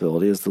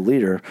responsibility as the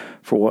leader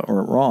for what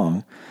went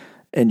wrong.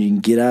 And you can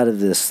get out of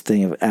this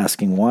thing of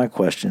asking why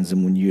questions.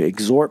 And when you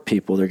exhort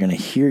people, they're going to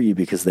hear you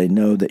because they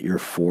know that you're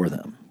for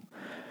them.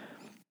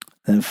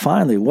 And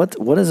finally, what's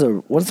one of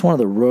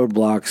the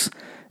roadblocks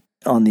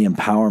on the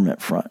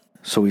empowerment front?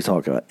 So we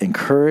talk about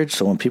encourage.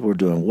 So when people are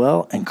doing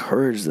well,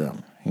 encourage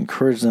them.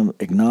 Encourage them,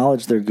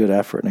 acknowledge their good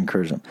effort, and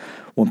encourage them.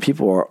 When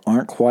people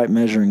aren't quite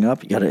measuring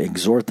up, you got to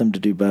exhort them to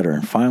do better.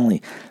 And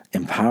finally,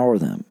 empower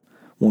them.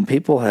 When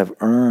people have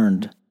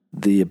earned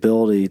the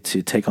ability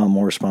to take on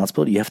more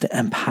responsibility, you have to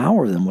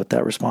empower them with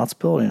that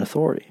responsibility and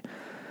authority.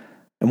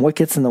 And what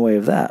gets in the way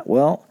of that?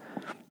 Well,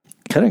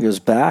 it kind of goes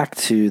back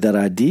to that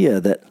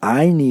idea that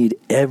I need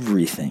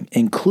everything,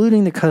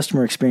 including the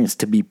customer experience,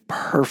 to be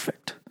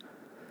perfect.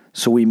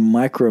 So we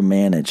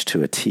micromanage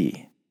to a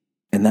T.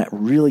 And that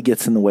really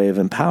gets in the way of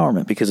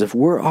empowerment, because if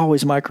we're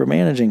always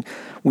micromanaging,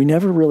 we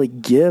never really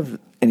give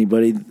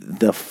anybody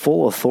the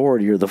full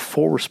authority or the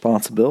full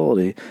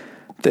responsibility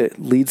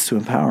that leads to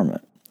empowerment.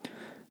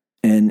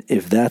 And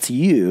if that's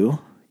you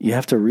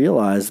have to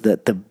realize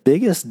that the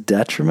biggest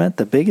detriment,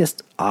 the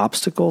biggest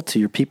obstacle to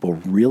your people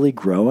really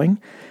growing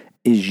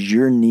is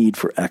your need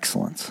for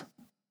excellence.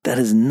 That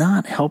is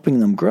not helping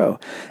them grow.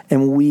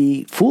 And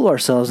we fool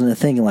ourselves into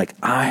thinking like,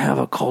 I have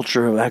a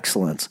culture of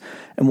excellence.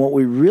 And what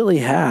we really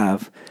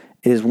have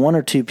is one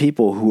or two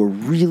people who are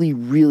really,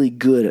 really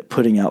good at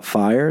putting out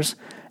fires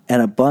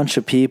and a bunch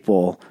of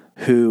people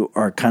who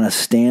are kind of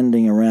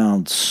standing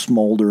around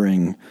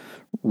smoldering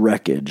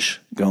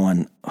wreckage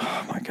going,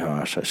 oh my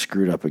gosh, I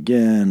screwed up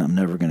again. I'm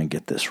never going to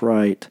get this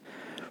right.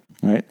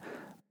 Right?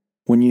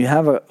 When you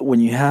have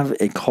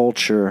a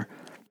culture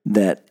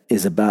that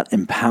is about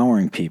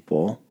empowering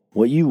people,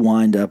 what you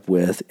wind up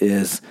with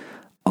is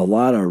a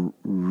lot of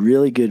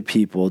really good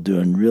people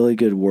doing really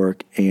good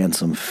work and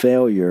some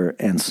failure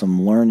and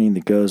some learning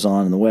that goes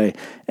on in the way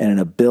and an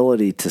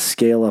ability to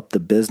scale up the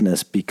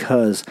business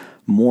because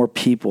more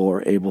people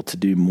are able to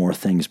do more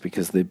things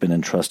because they've been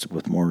entrusted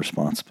with more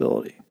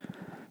responsibility.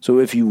 So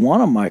if you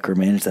want to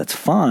micromanage, that's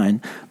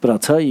fine, but I'll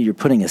tell you, you're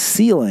putting a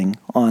ceiling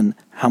on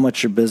how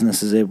much your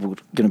business is going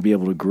to be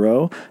able to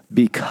grow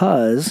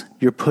because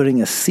you're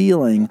putting a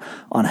ceiling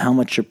on how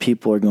much your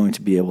people are going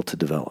to be able to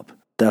develop.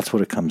 That's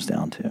what it comes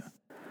down to.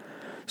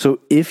 So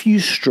if you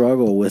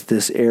struggle with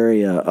this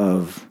area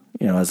of,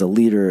 as a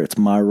leader, it's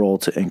my role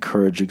to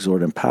encourage,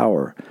 exhort,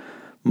 empower.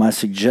 My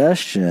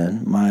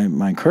suggestion, my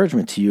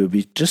encouragement to you would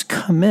be just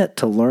commit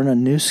to learn a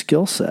new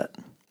skill set.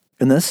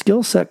 And this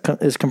skill set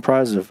is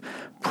comprised of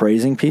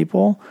praising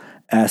people,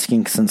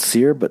 asking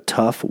sincere but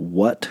tough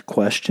what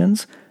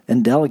questions,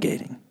 and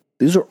delegating.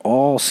 These are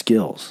all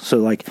skills. So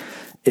like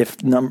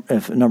if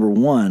number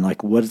one,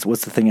 like what's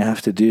the thing I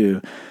have to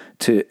do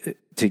to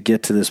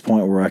get to this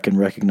point where I can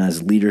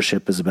recognize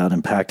leadership is about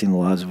impacting the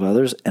lives of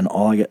others, and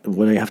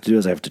what I have to do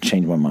is I have to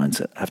change my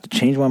mindset. I have to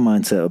change my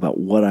mindset about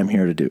what I'm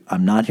here to do.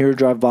 I'm not here to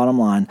drive bottom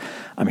line.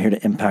 I'm here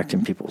to impact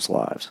in people's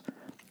lives.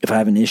 If I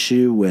have an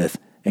issue with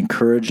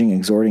encouraging,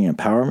 exhorting,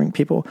 empowering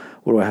people,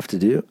 what do I have to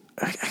do?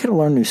 I got to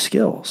learn new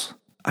skills.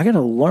 I got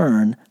to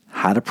learn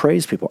how to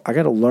praise people. I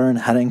got to learn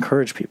how to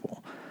encourage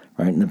people,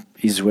 right? And the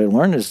easiest way to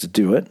learn is to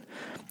do it.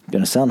 It's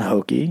going to sound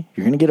hokey.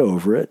 You're going to get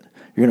over it.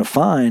 You're going to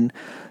find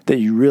that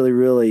you really,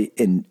 really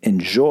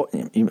enjoy.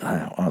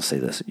 I'll say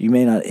this. You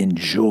may not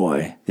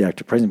enjoy the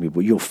act of praising people,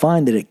 but you'll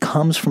find that it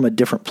comes from a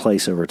different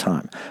place over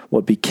time.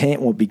 What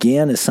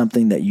began as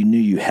something that you knew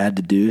you had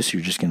to do, so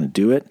you're just going to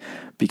do it,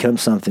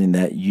 becomes something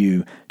that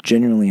you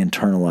genuinely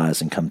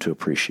internalize and come to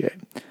appreciate.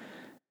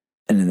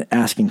 And in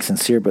asking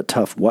sincere but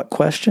tough what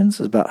questions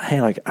is about,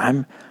 hey, like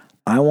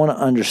I want to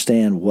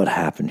understand what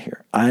happened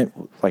here.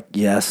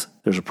 Yes,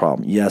 there's a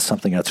problem. Yes,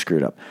 something got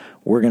screwed up.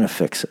 We're going to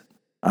fix it.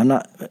 I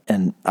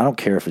don't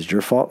care if it's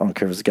your fault. I don't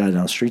care if it's the guy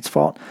down the street's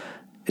fault.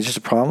 It's just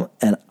a problem.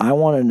 And I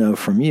want to know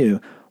from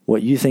you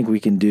what you think we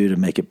can do to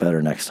make it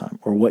better next time,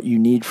 or what you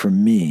need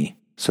from me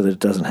so that it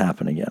doesn't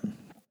happen again.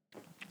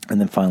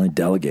 And then finally,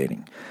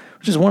 delegating,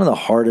 which is one of the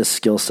hardest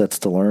skill sets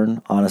to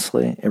learn,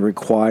 honestly. It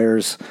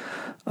requires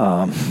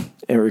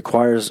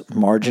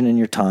margin in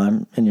your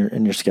time, in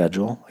your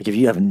schedule. Like if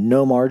you have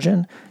no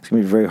margin, it's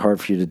going to be very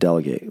hard for you to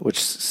delegate, which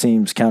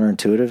seems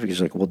counterintuitive because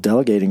you're like, well,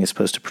 delegating is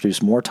supposed to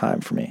produce more time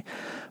for me.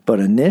 But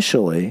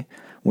initially,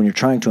 when you're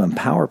trying to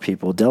empower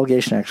people,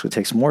 delegation actually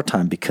takes more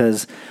time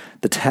because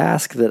the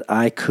task that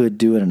I could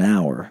do in an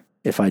hour,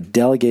 if I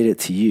delegate it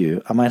to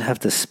you, I might have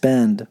to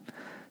spend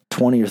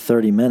 20 or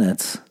 30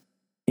 minutes,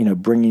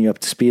 bringing you up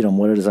to speed on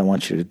what it is I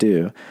want you to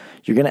do.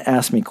 You're going to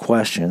ask me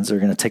questions. They're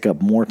going to take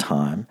up more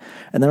time.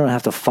 And then I'm going to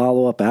have to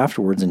follow up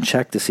afterwards and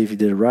check to see if you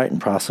did it right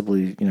and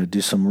possibly,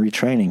 do some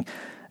retraining.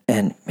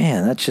 And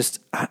man, that's just,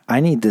 I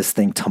need this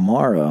thing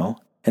tomorrow.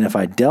 And if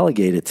I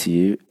delegate it to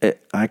you,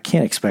 I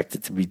can't expect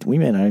it to be, we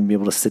may not even be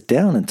able to sit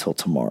down until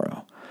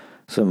tomorrow.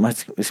 So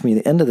it's going to be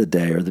the end of the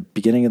day or the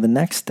beginning of the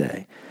next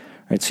day,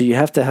 right? So you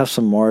have to have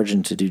some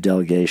margin to do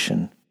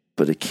delegation,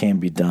 but it can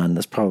be done.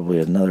 That's probably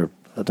another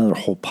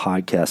whole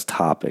podcast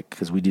topic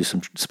because we do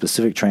some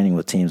specific training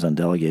with teams on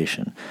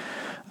delegation.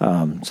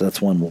 So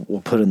that's one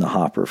we'll put in the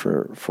hopper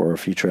for a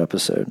future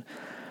episode.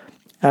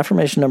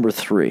 Affirmation number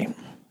 3,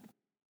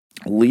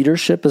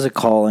 leadership is a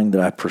calling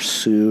that I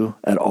pursue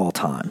at all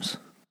times.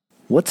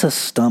 What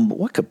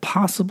could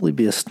possibly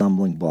be a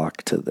stumbling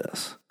block to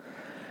this?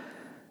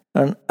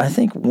 And I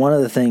think one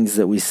of the things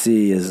that we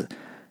see is,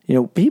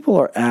 people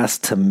are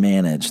asked to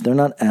manage. They're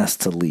not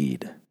asked to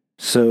lead.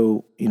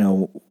 So,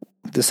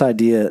 this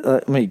idea,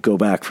 let me go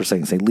back for a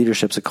second and say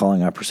leadership's a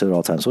calling I pursue at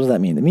all times. What does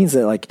that mean? It means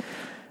that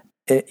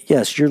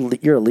yes,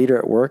 you're a leader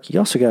at work. You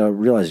also got to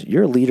realize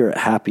you're a leader at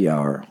happy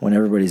hour when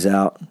everybody's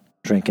out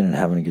drinking and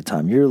having a good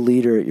time. You're a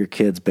leader at your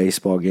kid's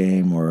baseball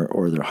game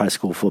or their high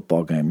school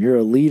football game. You're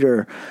a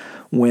leader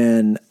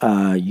when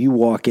you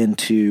walk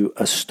into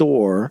a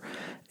store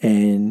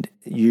and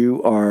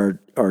you are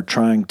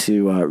trying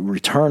to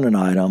return an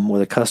item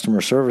with a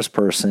customer service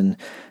person,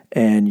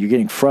 and you're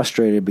getting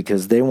frustrated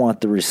because they want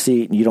the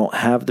receipt and you don't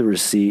have the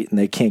receipt, and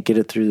they can't get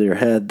it through their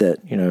head that,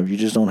 you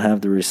just don't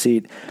have the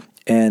receipt.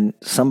 And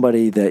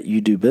somebody that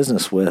you do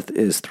business with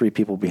is 3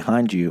 people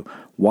behind you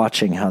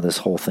watching how this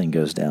whole thing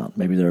goes down.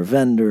 Maybe they're a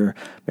vendor,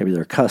 maybe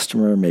they're a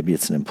customer, maybe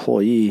it's an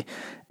employee,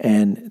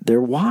 and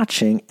they're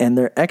watching, and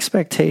their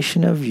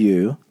expectation of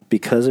you,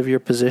 because of your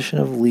position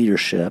of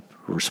leadership,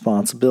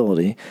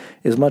 responsibility,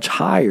 is much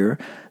higher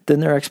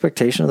than their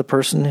expectation of the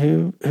person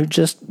who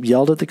just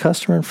yelled at the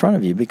customer in front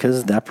of you,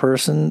 because that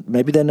person,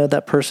 maybe they know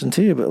that person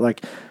too, but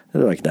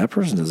they're like, that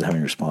person doesn't have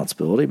any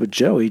responsibility. But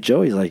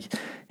Joey's like,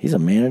 he's a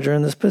manager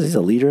in this business, he's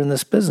a leader in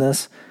this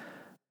business.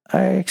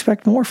 I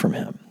expect more from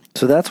him.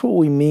 So that's what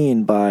we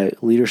mean by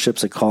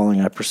leadership's a calling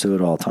I pursue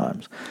at all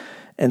times.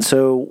 And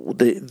so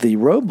the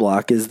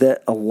roadblock is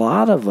that a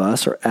lot of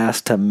us are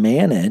asked to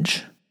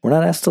manage. We're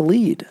not asked to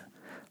lead.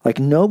 Like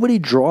nobody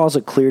draws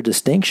a clear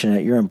distinction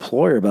at your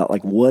employer about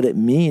like what it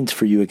means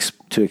for you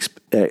to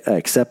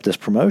accept this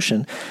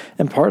promotion.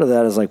 And part of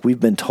that is like we've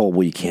been told,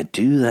 well, you can't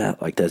do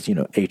that. Like that's,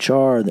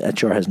 HR, the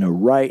HR has no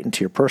right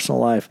into your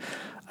personal life.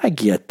 I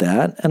get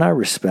that and I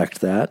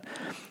respect that.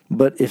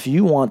 But if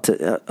you want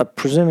to,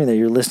 presuming that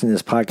you're listening to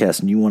this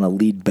podcast and you want to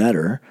lead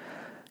better,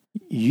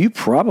 you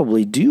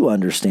probably do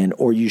understand,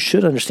 or you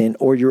should understand,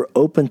 or you're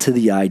open to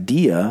the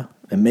idea,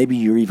 and maybe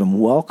you're even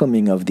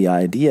welcoming of the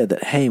idea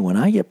that, hey, when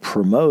I get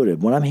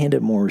promoted, when I'm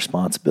handed more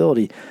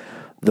responsibility,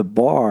 the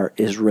bar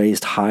is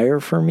raised higher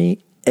for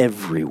me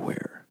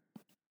everywhere.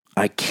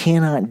 I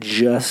cannot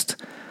just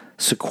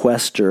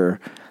sequester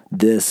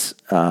this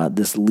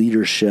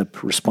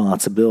leadership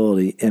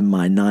responsibility in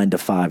my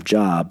 9-to-5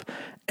 job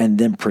and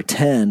then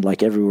pretend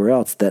like everywhere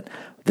else that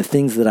the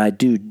things that I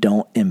do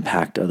don't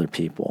impact other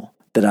people,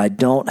 that I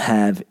don't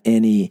have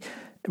any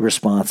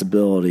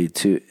responsibility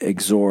to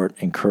exhort,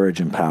 encourage,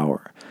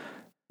 empower,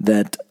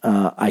 that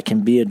I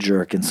can be a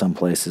jerk in some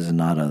places and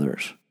not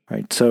others,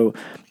 right? So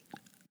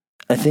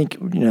I think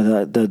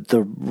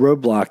the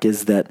roadblock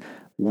is that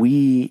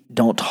we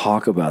don't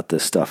talk about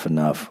this stuff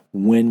enough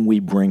when we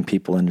bring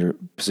people into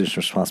positions of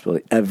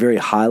responsibility. At very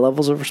high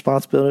levels of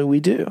responsibility, we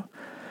do.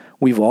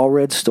 We've all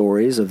read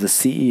stories of the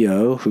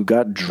CEO who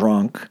got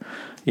drunk,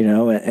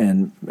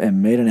 and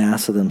made an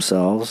ass of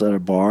themselves at a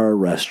bar or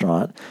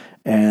restaurant,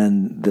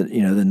 and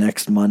the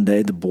next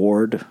Monday, the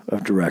board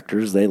of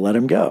directors, they let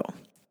him go.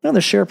 Now the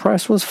share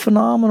price was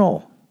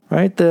phenomenal,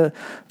 right? The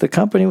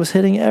company was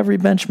hitting every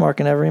benchmark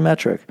and every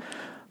metric,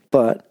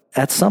 but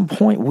at some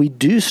point, we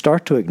do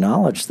start to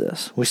acknowledge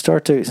this. We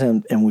start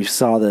to, and we've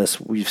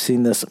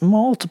seen this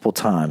multiple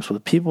times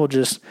with people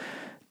just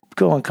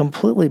going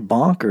completely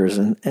bonkers,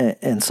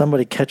 and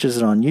somebody catches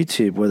it on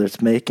YouTube, whether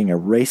it's making a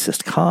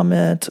racist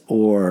comment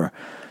or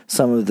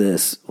some of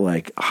this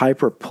like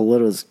hyper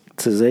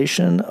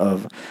politicization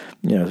of,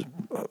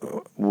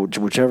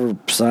 whichever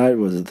side,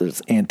 whether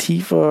it's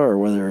Antifa or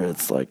whether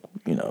it's like,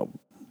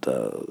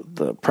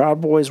 the Proud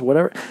Boys,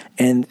 whatever,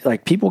 and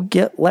like people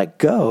get let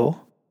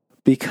go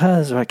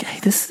because they're like, hey,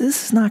 this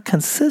is not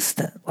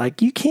consistent.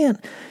 Like you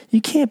can't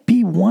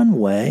be one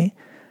way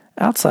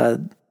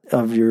outside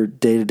of your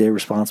day-to-day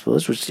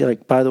responsibilities, which,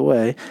 like, by the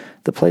way,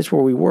 the place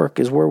where we work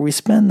is where we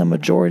spend the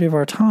majority of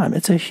our time.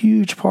 It's a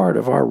huge part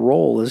of our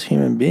role as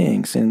human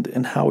beings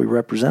and how we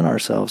represent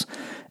ourselves.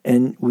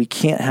 And we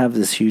can't have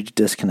this huge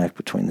disconnect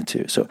between the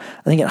two. So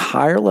I think at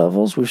higher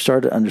levels, we've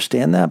started to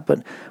understand that,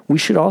 but we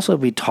should also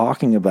be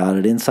talking about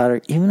it inside,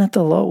 or even at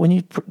the low. When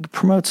you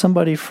promote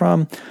somebody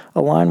from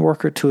a line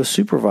worker to a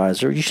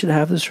supervisor, you should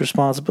have this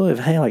responsibility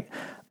of, hey, like,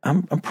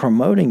 I'm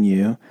promoting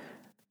you.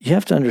 You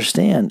have to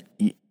understand,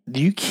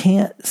 you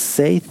can't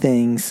say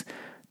things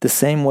the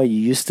same way you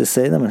used to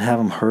say them and have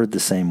them heard the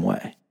same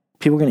way.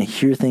 People are going to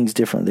hear things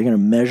differently. They're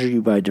going to measure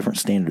you by a different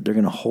standard. They're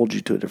going to hold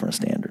you to a different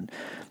standard.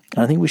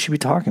 And I think we should be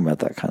talking about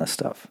that kind of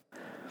stuff.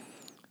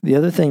 The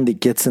other thing that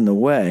gets in the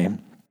way,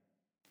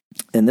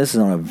 and this is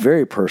on a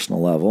very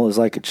personal level, is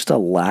like just a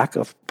lack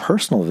of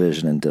personal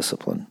vision and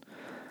discipline.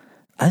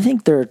 I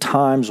think there are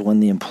times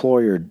when the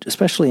employer,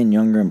 especially in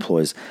younger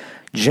employees,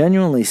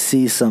 genuinely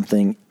sees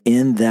something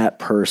in that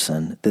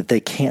person that they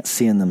can't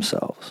see in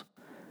themselves.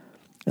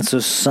 And so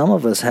some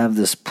of us have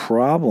this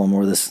problem,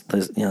 or this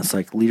it's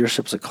like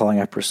leadership's a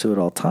calling I pursue at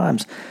all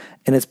times.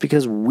 And it's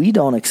because we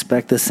don't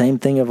expect the same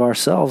thing of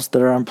ourselves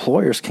that our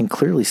employers can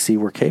clearly see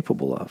we're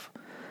capable of.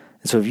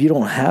 And so if you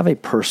don't have a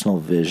personal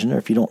vision, or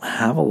if you don't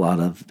have a lot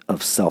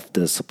of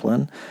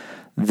self-discipline,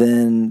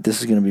 then this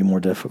is going to be more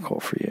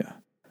difficult for you.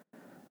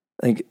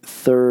 I think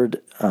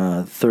third kind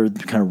of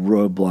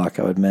roadblock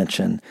I would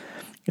mention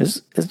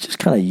is just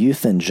kind of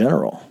youth in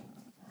general,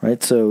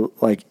 right? So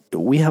like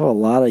we have a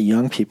lot of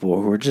young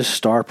people who are just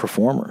star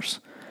performers.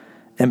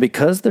 And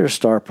because they're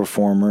star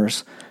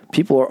performers,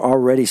 people are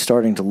already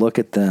starting to look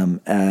at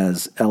them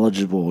as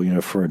eligible,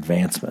 for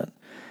advancement.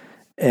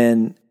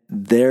 And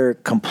they're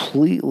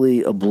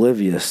completely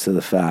oblivious to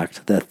the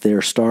fact that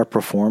their star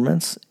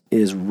performance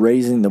is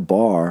raising the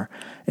bar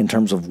in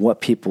terms of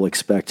what people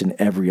expect in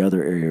every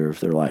other area of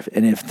their life.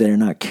 And if they're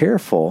not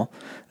careful,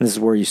 this is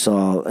where you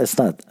saw,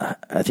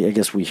 I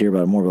guess we hear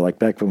about it more, but like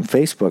back when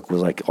Facebook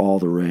was like all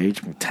the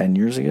rage 10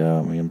 years ago,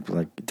 I mean, I'm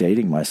like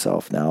dating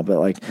myself now, but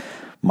like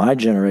my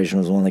generation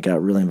was the one that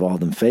got really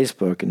involved in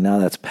Facebook, and now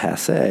that's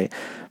passé.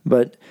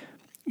 But,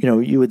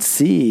 you would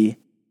see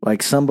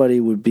like somebody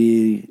would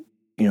be,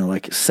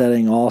 like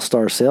setting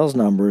all-star sales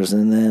numbers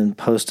and then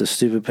post a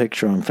stupid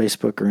picture on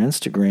Facebook or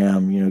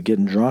Instagram,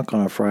 getting drunk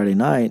on a Friday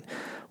night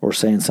or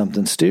saying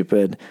something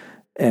stupid.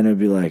 And it'd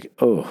be like,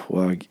 oh,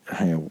 well,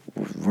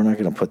 we're not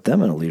going to put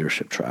them in a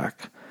leadership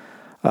track.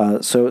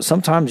 So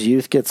sometimes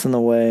youth gets in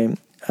the way.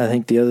 I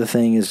think the other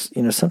thing is,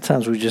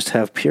 sometimes we just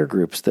have peer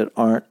groups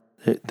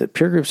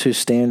whose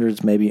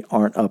standards maybe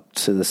aren't up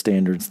to the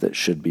standards that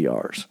should be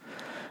ours.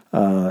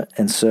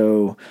 And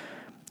so,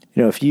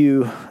 if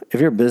you're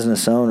a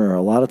business owner,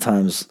 a lot of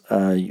times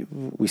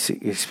we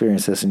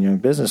experience this in young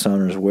business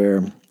owners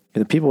where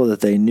the people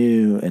that they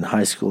knew in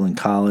high school and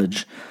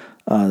college,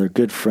 they're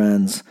good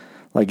friends,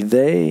 like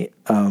they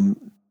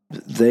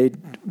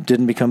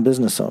didn't become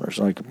business owners.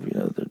 Like,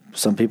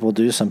 some people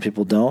do, some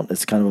people don't.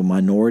 It's kind of a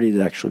minority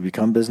that actually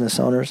become business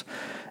owners.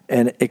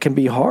 And it can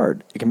be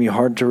hard. It can be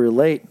hard to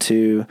relate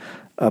to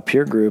a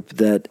peer group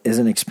that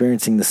isn't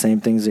experiencing the same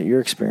things that you're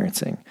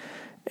experiencing.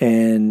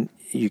 And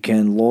you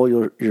can lull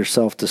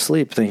yourself to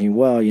sleep thinking,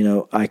 well,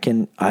 I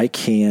can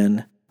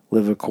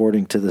live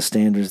according to the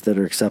standards that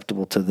are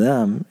acceptable to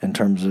them in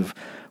terms of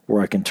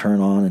where I can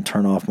turn on and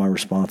turn off my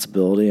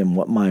responsibility and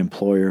what my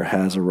employer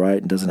has a right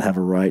and doesn't have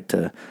a right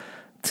to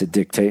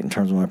dictate in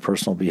terms of my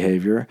personal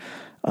behavior.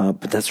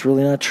 But that's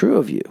really not true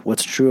of you.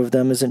 What's true of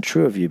them isn't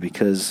true of you,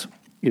 because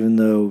even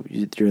though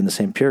you're in the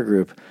same peer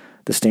group,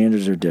 the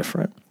standards are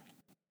different.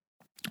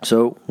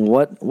 So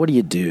what do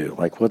you do?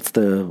 Like, what's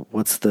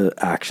the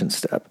action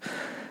step?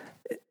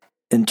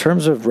 In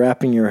terms of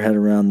wrapping your head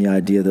around the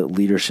idea that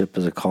leadership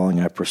is a calling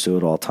I pursue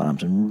at all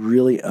times and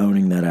really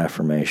owning that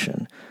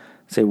affirmation,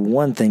 say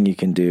one thing you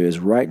can do is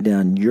write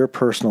down your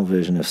personal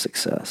vision of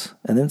success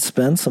and then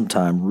spend some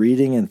time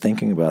reading and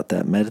thinking about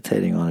that,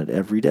 meditating on it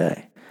every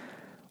day.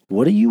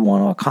 What do you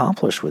want to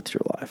accomplish with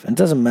your life? And it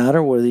doesn't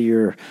matter whether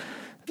you're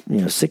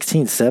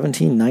 16,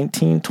 17,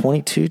 19,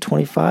 22,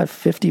 25,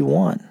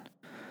 51.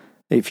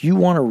 If you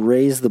want to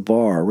raise the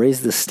bar,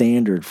 raise the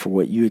standard for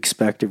what you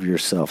expect of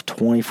yourself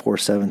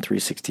 24/7,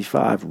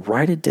 365,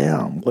 write it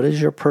down. What is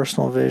your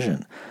personal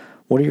vision?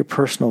 What are your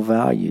personal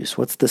values?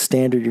 What's the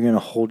standard you're going to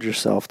hold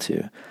yourself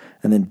to?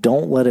 And then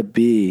don't let it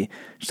be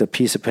just a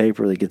piece of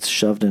paper that gets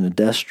shoved in a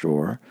desk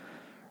drawer.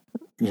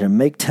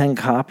 Make 10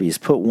 copies.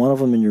 Put one of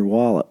them in your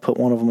wallet. Put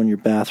one of them in your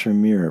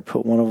bathroom mirror.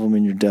 Put one of them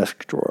in your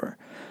desk drawer.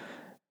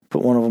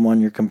 Put one of them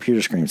on your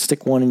computer screen.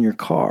 Stick one in your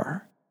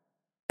car.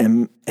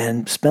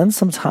 And spend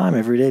some time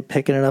every day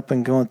picking it up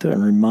and going through it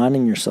and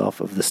reminding yourself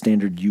of the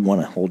standard you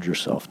want to hold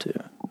yourself to.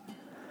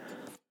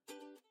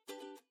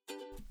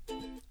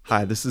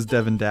 Hi, this is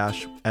Devin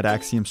Dash at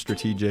Axiom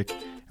Strategic,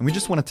 and we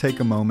just want to take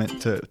a moment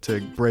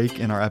to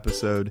break in our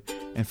episode.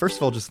 And first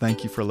of all, just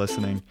thank you for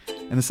listening.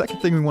 And the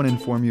second thing we want to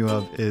inform you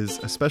of is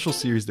a special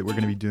series that we're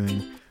going to be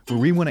doing where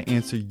we want to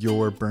answer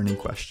your burning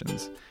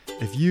questions.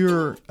 If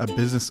you're a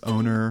business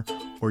owner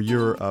or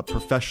you're a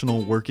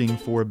professional working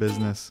for a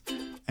business,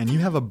 and you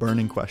have a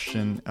burning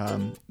question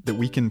that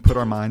we can put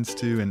our minds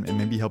to and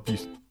maybe help you,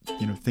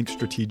 think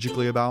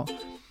strategically about,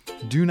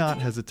 do not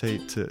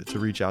hesitate to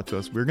reach out to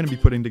us. We're going to be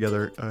putting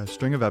together a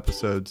string of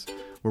episodes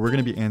where we're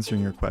going to be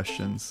answering your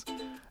questions.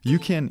 You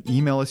can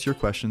email us your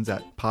questions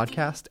at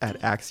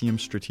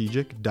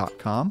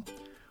podcast@axiomstrategic.com,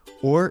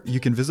 or you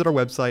can visit our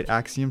website,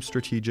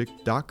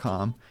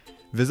 axiomstrategic.com,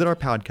 visit our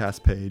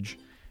podcast page,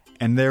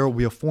 and there will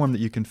be a form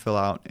that you can fill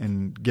out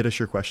and get us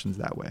your questions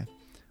that way.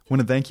 I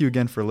want to thank you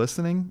again for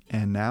listening,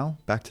 and now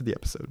back to the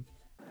episode.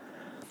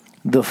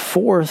 The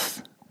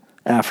fourth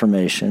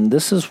affirmation,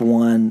 this is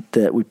one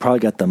that we probably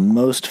got the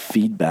most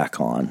feedback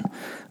on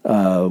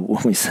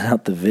when we sent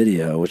out the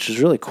video, which is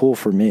really cool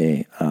for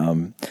me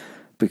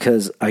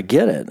because I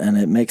get it and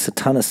it makes a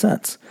ton of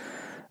sense.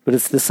 But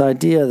it's this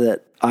idea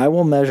that I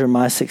will measure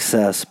my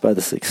success by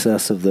the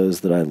success of those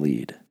that I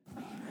lead.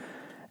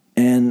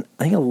 And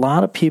I think a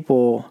lot of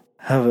people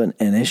have an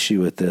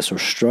issue with this or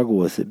struggle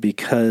with it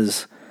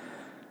because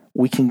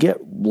we can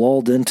get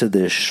lulled into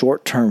this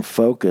short-term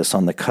focus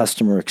on the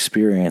customer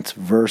experience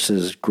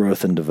versus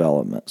growth and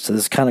development. So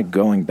this is kind of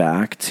going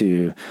back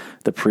to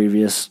the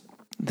previous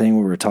thing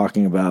we were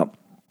talking about,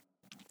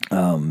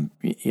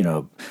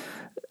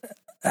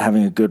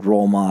 having a good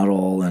role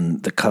model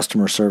and the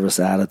customer service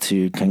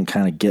attitude can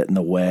kind of get in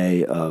the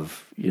way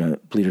of,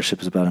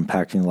 leadership is about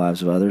impacting the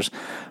lives of others.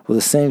 Well,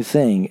 the same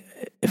thing,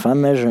 if I'm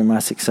measuring my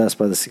success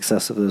by the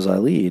success of those I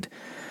lead,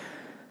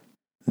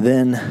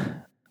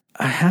 then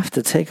I have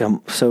to take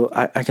them. So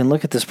I can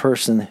look at this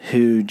person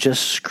who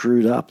just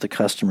screwed up the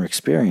customer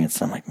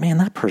experience. I'm like, man,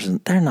 that person,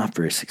 they're not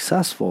very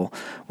successful,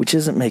 which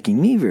isn't making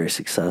me very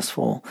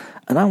successful.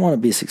 And I want to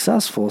be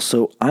successful.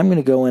 So I'm going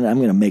to go in, I'm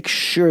going to make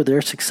sure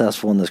they're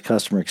successful in this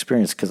customer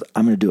experience because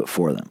I'm going to do it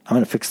for them. I'm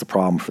going to fix the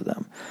problem for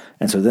them.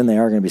 And so then they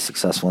are going to be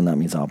successful, and that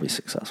means I'll be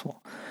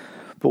successful.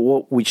 But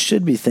what we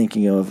should be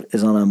thinking of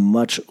is on a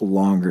much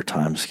longer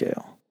time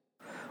scale.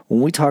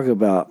 When we talk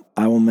about,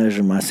 I will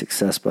measure my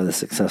success by the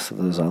success of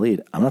those I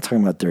lead, I'm not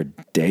talking about their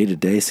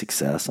day-to-day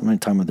success. I'm not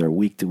talking about their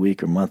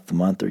week-to-week or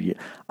month-to-month or year.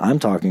 I'm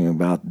talking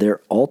about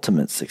their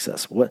ultimate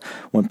success.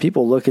 When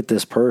people look at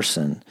this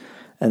person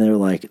and they're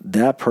like,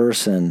 that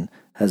person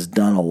has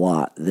done a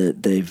lot,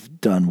 that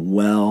they've done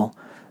well,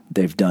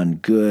 they've done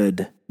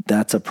good,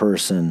 that's a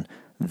person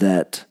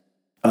that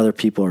other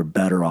people are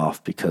better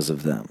off because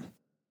of them.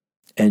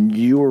 And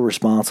you were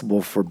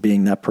responsible for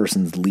being that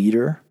person's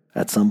leader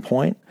at some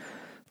point,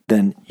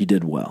 then you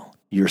did well.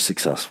 You're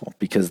successful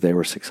because they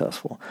were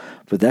successful.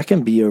 But that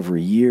can be over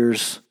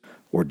years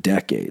or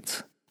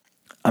decades.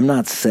 I'm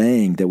not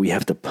saying that we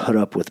have to put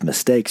up with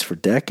mistakes for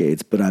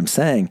decades, but I'm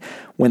saying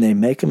when they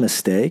make a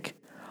mistake,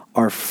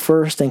 our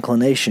first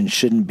inclination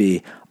shouldn't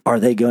be, are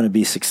they going to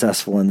be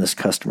successful in this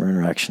customer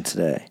interaction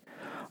today?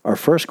 Our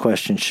first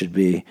question should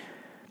be,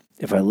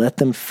 if I let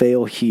them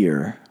fail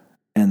here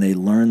and they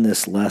learn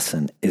this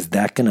lesson, is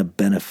that going to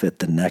benefit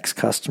the next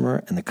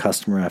customer and the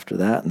customer after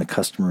that and the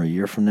customer a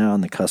year from now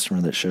and the customer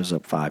that shows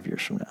up 5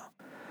 years from now?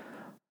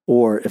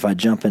 Or if I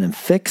jump in and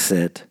fix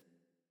it,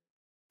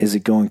 is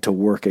it going to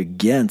work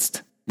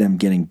against them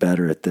getting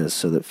better at this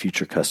so that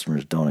future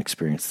customers don't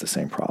experience the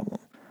same problem?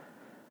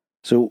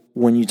 So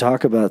when you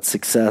talk about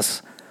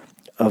success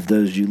of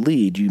those you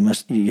lead,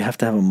 you have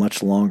to have a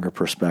much longer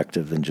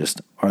perspective than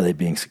just, are they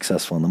being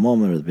successful in the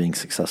moment or are they being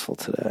successful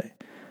today?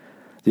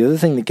 The other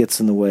thing that gets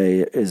in the way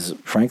is,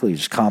 frankly,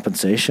 just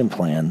compensation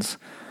plans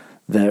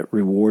that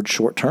reward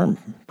short-term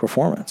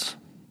performance.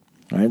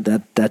 Right?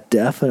 That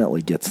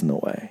definitely gets in the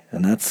way,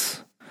 and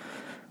that's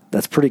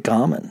pretty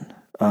common.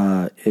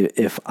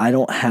 If I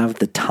don't have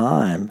the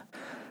time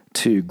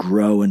to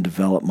grow and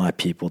develop my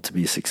people to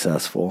be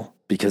successful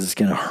because it's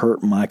going to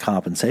hurt my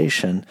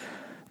compensation,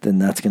 then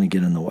that's going to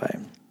get in the way.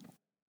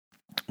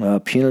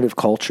 Punitive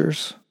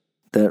cultures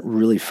that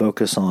really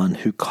focus on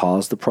who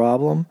caused the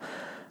problem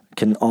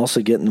can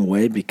also get in the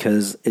way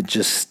because it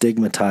just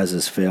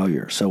stigmatizes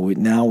failure. So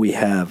now we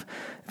have,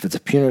 if it's a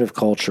punitive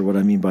culture, what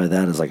I mean by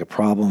that is like a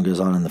problem goes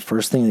on, and the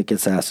first thing that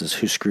gets asked is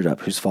who screwed up,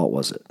 whose fault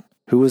was it?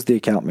 Who was the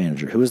account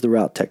manager? Who was the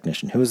route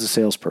technician? Who was the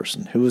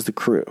salesperson? Who was the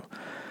crew?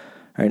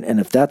 Right? And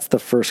if that's the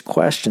first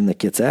question that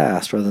gets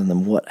asked rather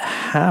than what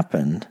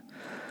happened,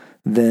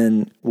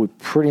 then we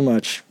pretty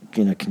much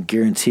can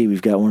guarantee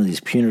we've got one of these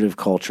punitive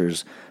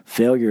cultures.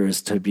 Failure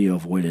is to be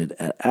avoided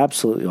at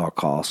absolutely all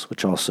costs,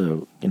 which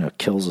also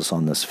kills us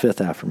on this fifth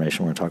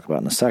affirmation we're going to talk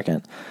about in a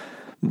second.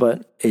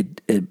 But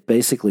it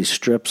basically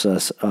strips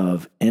us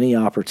of any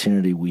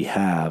opportunity we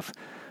have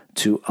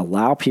to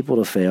allow people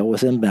to fail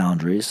within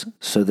boundaries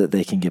so that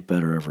they can get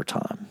better over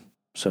time.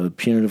 So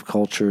punitive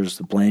cultures,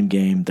 the blame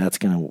game, that's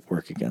going to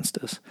work against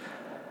us.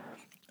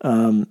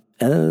 And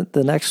then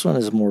the next one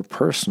is more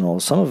personal.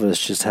 Some of us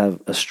just have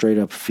a straight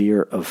up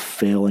fear of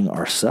failing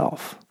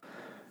ourselves.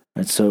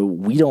 And so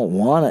we don't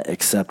want to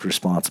accept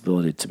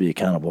responsibility to be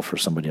accountable for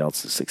somebody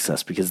else's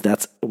success because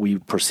we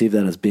perceive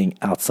that as being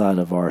outside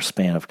of our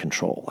span of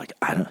control.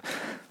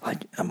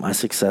 My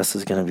success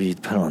is going to be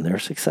dependent on their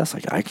success.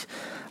 I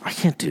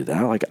can't do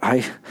that.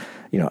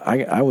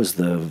 I was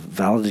the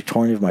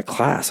valedictorian of my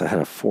class. I had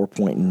a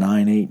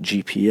 4.98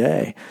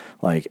 GPA.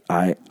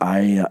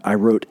 I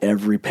wrote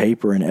every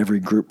paper and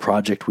every group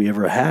project we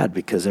ever had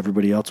because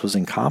everybody else was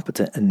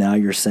incompetent. And now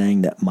you're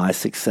saying that my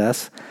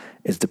success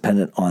is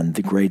dependent on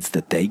the grades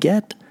that they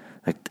get?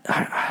 I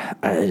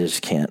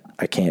just can't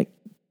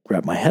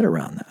wrap my head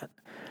around that.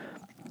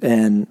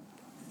 And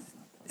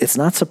it's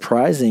not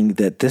surprising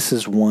that this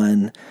is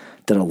one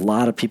that a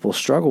lot of people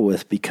struggle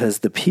with because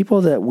the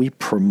people that we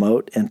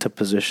promote into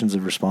positions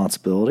of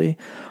responsibility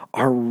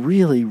are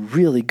really,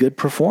 really good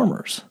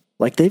performers.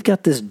 They've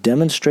got this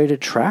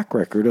demonstrated track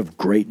record of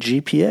great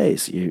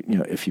GPAs,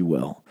 if you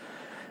will.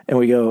 And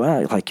we go,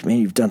 man,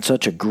 you've done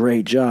such a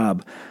great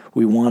job.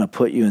 We want to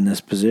put you in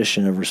this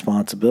position of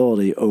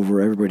responsibility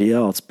over everybody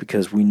else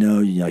because we know,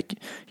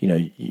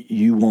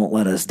 you won't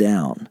let us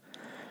down.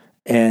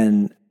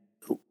 And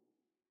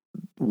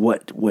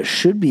what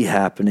should be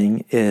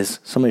happening is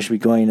somebody should be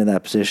going into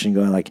that position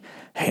going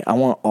hey, I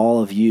want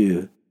all of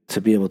you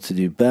to be able to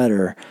do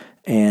better.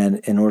 And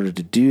in order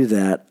to do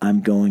that, I'm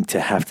going to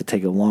have to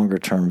take a longer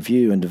term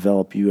view and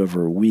develop you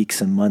over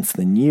weeks and months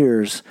than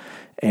years.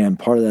 And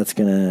part of that's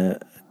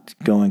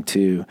going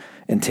to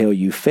entail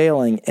you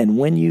failing. And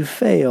when you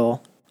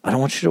fail, I don't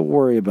want you to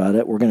worry about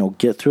it. We're going to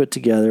get through it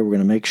together. We're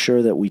going to make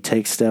sure that we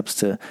take steps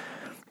to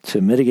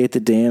mitigate the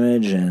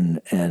damage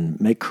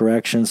and make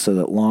corrections so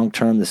that long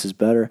term this is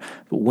better.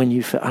 But when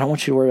you fail, I don't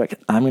want you to worry about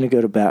it. I'm going to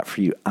go to bat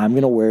for you. I'm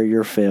going to wear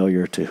your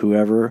failure to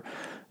whoever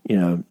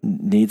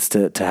needs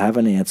to have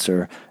an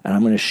answer, and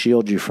I'm going to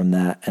shield you from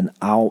that. And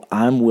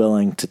I'm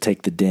willing to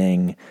take the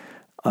ding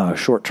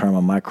short term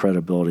on my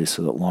credibility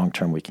so that long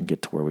term we can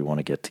get to where we want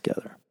to get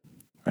together.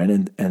 Right.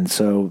 And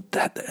so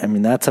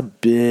that's a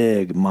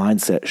big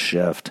mindset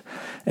shift.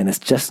 And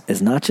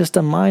it's not just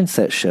a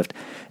mindset shift.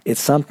 It's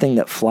something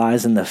that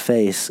flies in the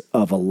face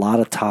of a lot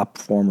of top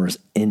performers'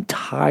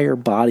 entire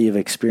body of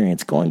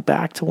experience, going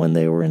back to when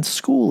they were in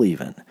school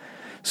even.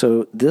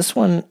 So this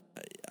one,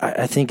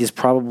 I think, is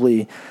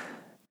probably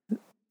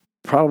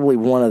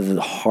one of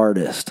the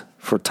hardest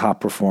for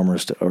top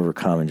performers to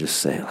overcome and just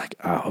say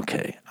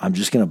okay, I'm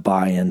just going to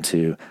buy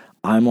into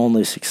I'm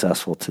only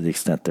successful to the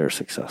extent they're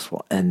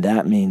successful. And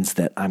that means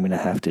that I'm going to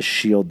have to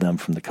shield them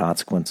from the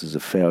consequences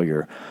of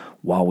failure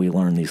while we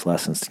learn these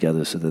lessons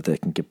together so that they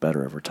can get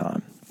better over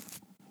time.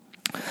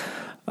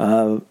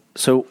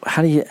 So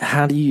how do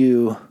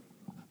you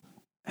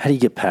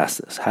get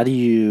past this? How do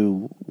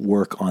you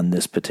work on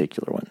this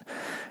particular one?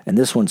 And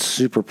this one's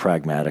super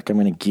pragmatic. I'm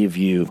going to give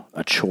you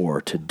a chore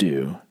to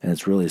do, and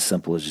it's really as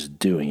simple as just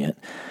doing it.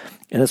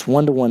 And it's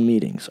one-to-one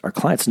meetings. Our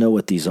clients know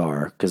what these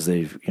are because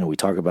we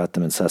talk about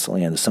them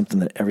incessantly, and it's something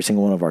that every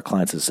single one of our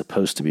clients is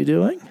supposed to be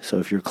doing. So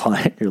if you're a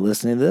client, you're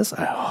listening to this,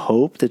 I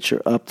hope that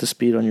you're up to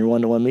speed on your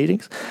one-to-one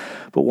meetings.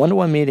 But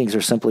one-to-one meetings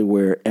are simply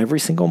where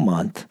every single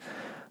month,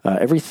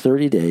 every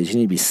 30 days, you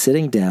need to be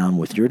sitting down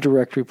with your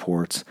direct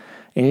reports,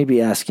 and you need to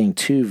be asking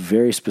two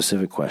very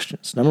specific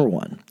questions. Number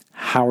one,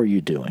 how are you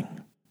doing?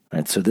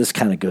 Right, so this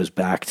kind of goes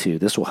back to,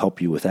 this will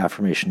help you with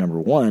affirmation number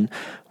one,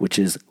 which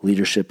is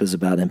leadership is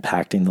about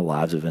impacting the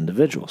lives of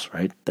individuals,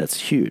 right? That's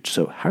huge.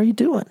 So how are you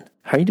doing?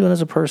 How are you doing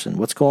as a person?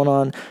 What's going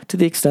on to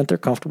the extent they're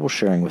comfortable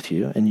sharing with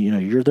you? And,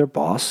 you're their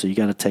boss, so you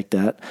got to take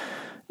that,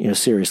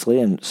 seriously,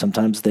 and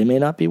sometimes they may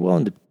not be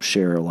willing to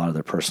share a lot of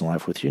their personal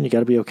life with you, and you got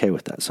to be okay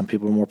with that. Some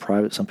people are more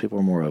private, some people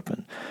are more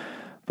open.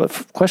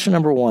 But question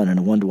number one in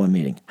a one-to-one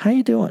meeting, how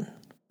you doing?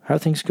 How are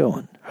things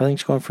going? How are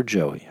things going for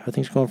Joey? How are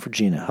things going for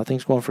Gina? How are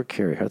things going for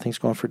Carrie? How are things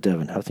going for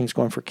Devin? How are things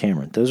going for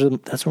Cameron?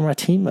 That's where my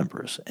team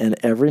members. And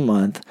every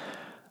month,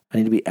 I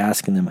need to be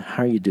asking them,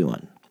 how are you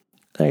doing?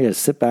 And I got to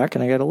sit back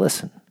and I got to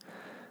listen.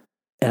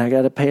 And I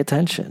got to pay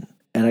attention.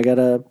 And I got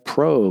to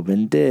probe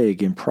and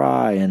dig and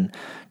pry and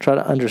try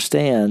to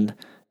understand,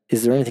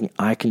 is there anything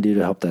I can do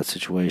to help that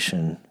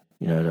situation?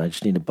 I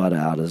just need to butt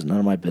out. It's none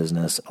of my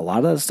business. A lot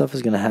of that stuff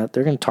is they're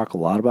going to talk a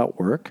lot about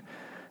work.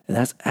 And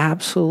that's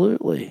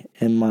absolutely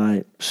in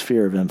my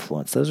sphere of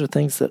influence. Those are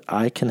things that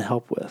I can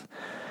help with.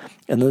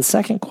 And then the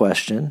second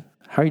question,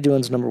 how are you doing,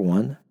 is number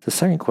one. The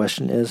second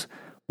question is,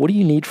 what do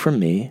you need from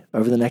me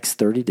over the next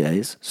 30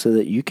 days so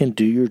that you can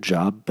do your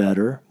job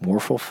better, more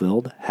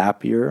fulfilled,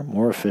 happier,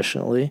 more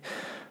efficiently,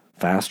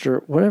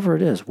 faster, whatever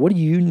it is? What do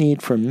you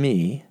need from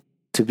me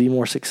to be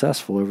more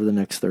successful over the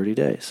next 30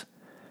 days?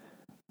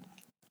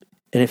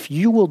 And if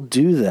you will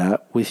do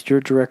that with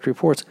your direct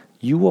reports,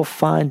 you will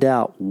find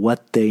out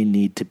what they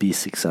need to be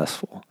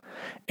successful.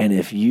 And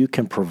if you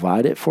can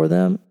provide it for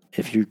them,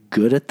 if you're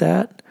good at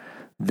that,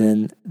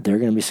 then they're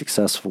going to be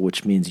successful,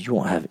 which means you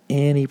won't have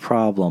any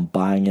problem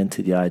buying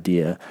into the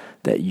idea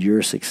that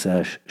your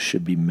success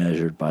should be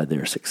measured by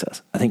their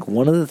success. I think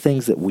one of the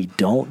things that we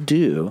don't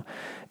do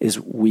is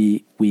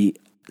we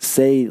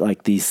say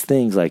like these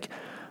things like,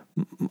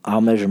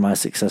 I'll measure my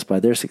success by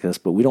their success,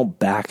 but we don't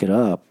back it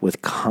up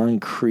with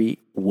concrete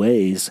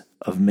ways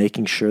of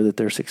making sure that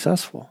they're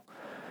successful.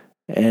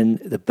 And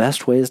the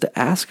best way is to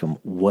ask them,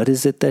 what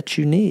is it that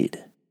you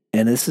need?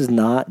 And this is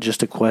not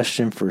just a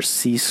question for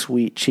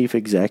C-suite chief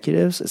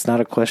executives. It's not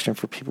a question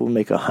for people who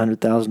make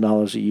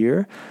 $100,000 a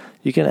year.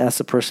 You can ask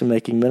the person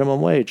making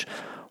minimum wage,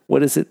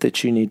 what is it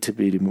that you need to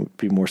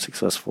be more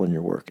successful in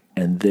your work?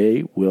 And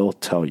they will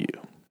tell you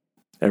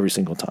every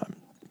single time.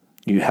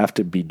 You have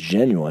to be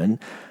genuine.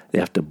 They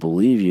have to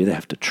believe you. They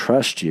have to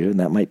trust you. And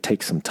that might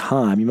take some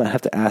time. You might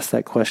have to ask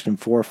that question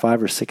 4 or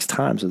 5 or 6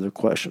 times over the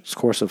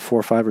course of 4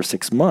 or 5 or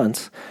 6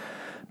 months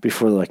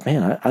before they're like,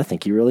 man, I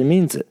think he really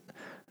means it.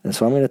 And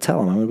so I'm going to tell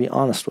them. I'm going to be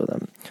honest with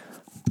them.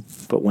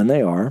 But when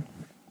they are,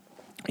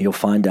 you'll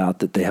find out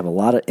that they have a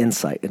lot of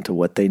insight into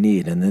what they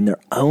need. And then they're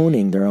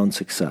owning their own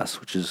success,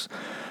 which is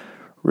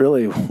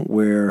really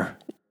where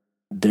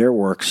their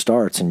work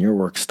starts and your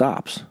work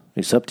stops.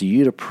 It's up to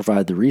you to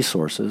provide the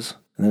resources,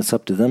 and it's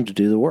up to them to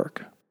do the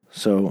work.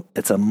 So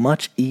it's a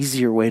much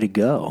easier way to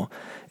go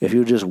if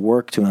you just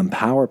work to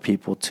empower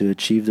people to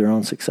achieve their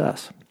own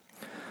success.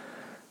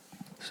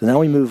 So now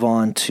we move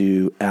on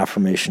to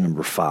affirmation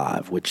number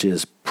 5, which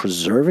is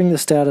preserving the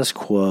status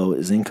quo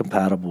is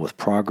incompatible with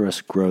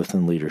progress, growth,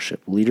 and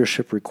leadership.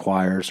 Leadership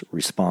requires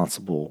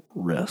responsible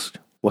risk.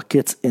 What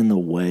gets in the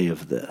way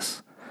of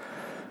this?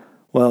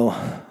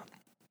 Well,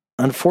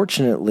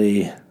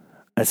 unfortunately,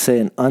 I'd say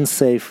an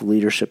unsafe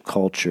leadership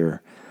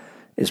culture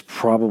is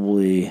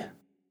probably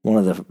one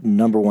of the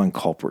number one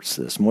culprits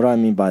to this. And what I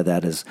mean by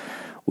that is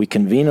we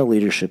convene a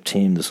leadership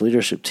team. This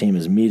leadership team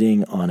is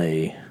meeting on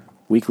a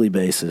weekly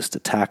basis to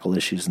tackle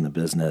issues in the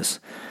business.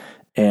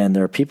 And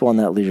there are people on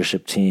that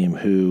leadership team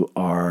who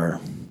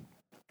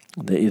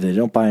they either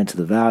don't buy into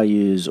the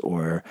values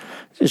or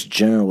just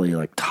generally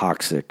like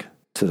toxic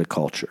to the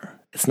culture.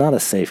 It's not a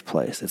safe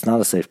place. It's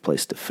not a safe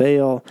place to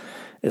fail.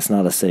 It's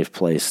not a safe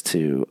place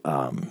to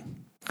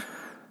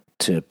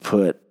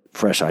put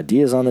fresh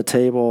ideas on the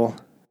table.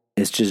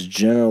 It's just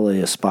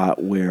generally a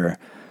spot where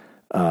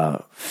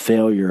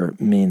failure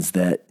means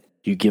that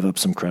you give up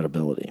some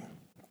credibility.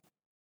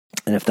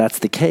 And if that's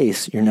the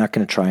case, you're not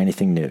going to try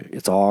anything new.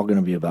 It's all going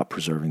to be about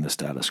preserving the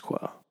status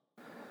quo.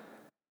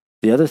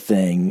 The other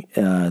thing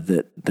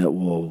that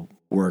will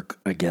work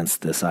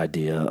against this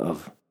idea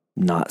of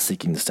not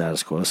seeking the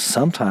status quo is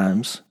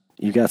sometimes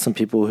you've got some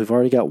people who've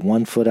already got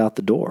one foot out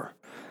the door,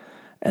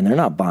 and they're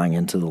not buying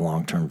into the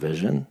long-term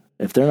vision.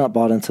 If they're not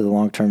bought into the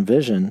long-term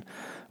vision,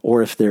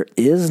 or if there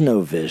is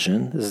no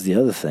vision, this is the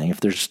other thing, if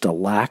there's just a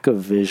lack of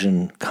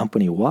vision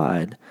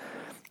company-wide,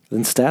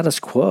 then status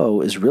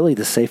quo is really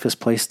the safest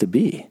place to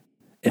be.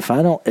 If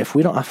I don't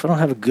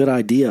have a good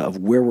idea of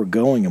where we're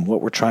going and what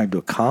we're trying to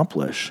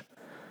accomplish,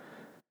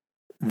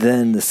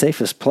 then the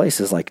safest place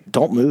is like,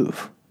 don't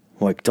move.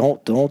 Like,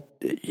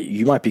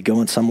 you might be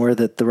going somewhere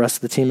that the rest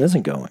of the team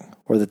isn't going,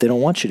 or that they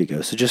don't want you to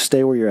go. So just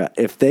stay where you're at.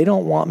 If they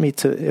want me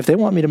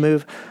to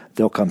move,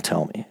 they'll come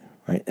tell me,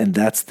 right? And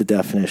that's the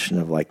definition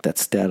of like that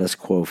status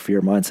quo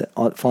fear mindset.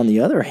 On the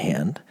other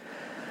hand,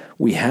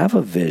 we have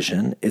a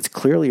vision. It's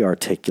clearly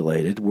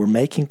articulated. We're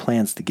making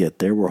plans to get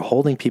there. We're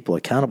holding people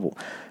accountable.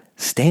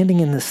 Standing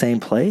in the same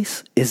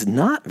place is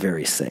not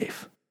very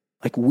safe.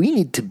 Like, we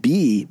need to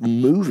be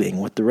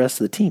moving with the rest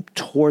of the team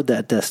toward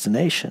that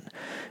destination.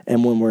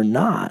 And when we're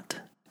not,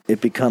 it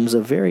becomes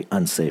a very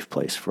unsafe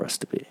place for us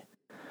to be.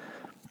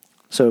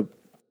 So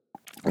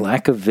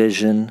lack of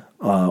vision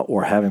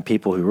or having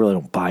people who really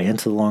don't buy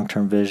into the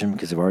long-term vision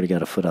because they've already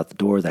got a foot out the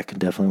door, that can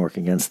definitely work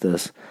against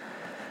this.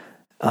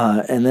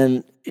 And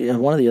then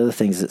one of the other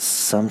things that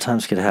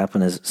sometimes could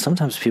happen is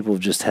sometimes people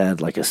have just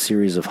had like a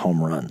series of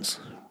home runs,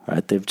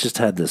 right? They've just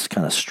had this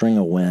kind of string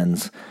of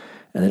wins,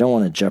 and they don't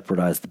want to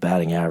jeopardize the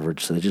batting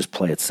average, so they just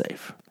play it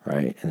safe,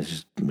 right? And it's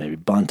just maybe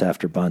bunt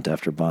after bunt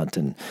after bunt,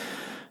 and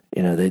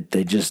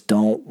they just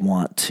don't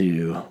want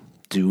to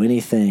do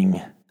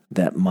anything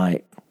that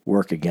might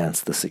work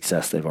against the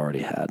success they've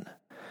already had.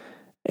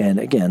 And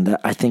again,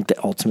 I think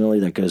that ultimately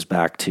that goes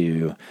back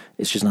to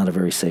it's just not a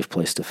very safe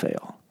place to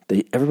fail.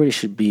 Everybody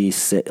should be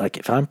like,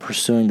 if I'm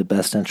pursuing the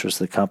best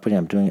interest of the company,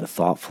 I'm doing it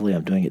thoughtfully,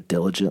 I'm doing it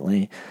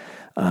diligently,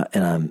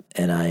 and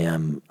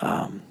I'm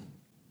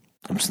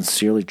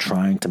sincerely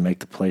trying to make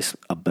the place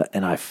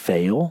and I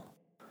fail,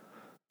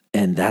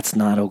 and that's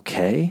not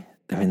okay.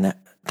 I mean,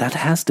 that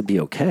has to be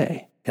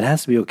okay. It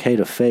has to be okay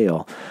to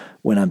fail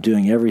when I'm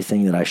doing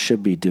everything that I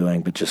should be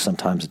doing, but just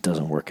sometimes it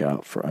doesn't work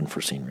out for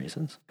unforeseen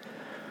reasons.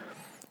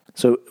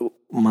 So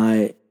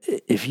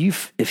if you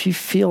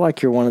feel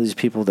like you're one of these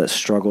people that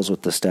struggles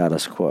with the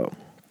status quo,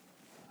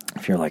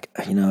 if you're like,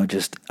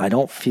 I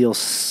don't feel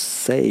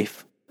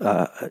safe,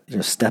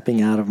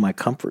 stepping out of my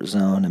comfort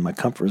zone, and my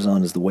comfort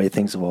zone is the way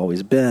things have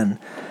always been,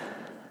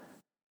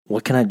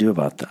 what can I do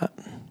about that?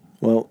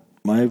 Well,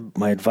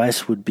 my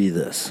advice would be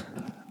this.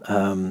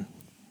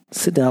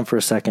 Sit down for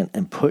a second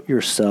and put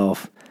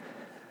yourself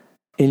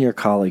in your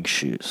colleague's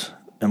shoes.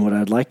 And what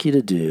I'd like you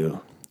to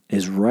do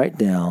is write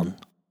down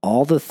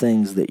all the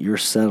things that you're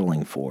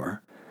settling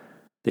for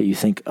that you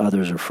think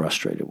others are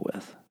frustrated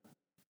with.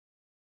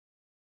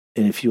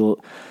 And if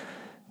you'll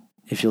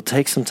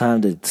take some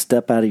time to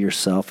step out of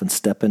yourself and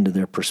step into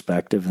their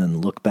perspective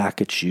and look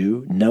back at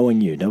you,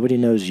 knowing you. Nobody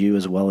knows you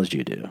as well as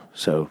you do.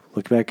 So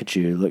look back at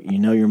you. Look,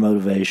 your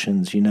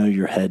motivations,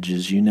 your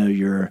hedges,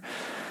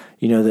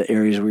 the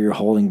areas where you're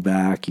holding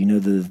back,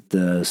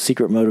 the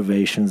secret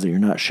motivations that you're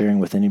not sharing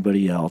with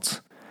anybody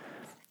else.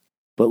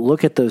 But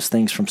look at those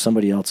things from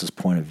somebody else's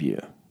point of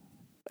view,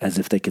 as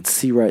if they could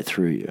see right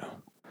through you.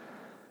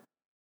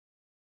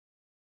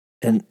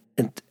 And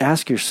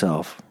ask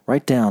yourself,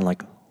 write down,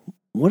 like,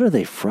 what are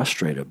they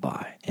frustrated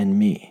by in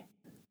me?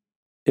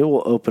 It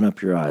will open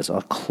up your eyes.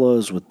 I'll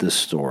close with this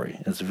story.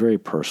 It's a very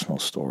personal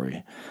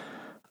story.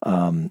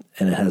 And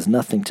it has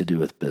nothing to do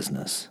with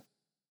business,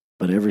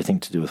 but everything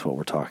to do with what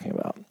we're talking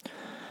about.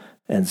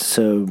 And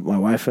so my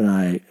wife and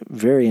I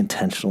very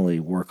intentionally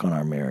work on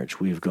our marriage.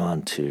 We've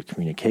gone to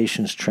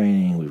communications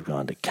training. We've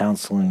gone to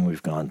counseling.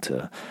 We've gone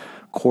to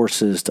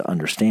courses to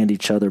understand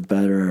each other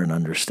better and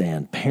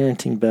understand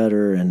parenting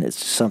better. And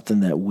it's something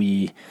that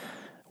we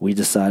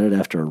decided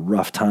after a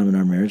rough time in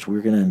our marriage, we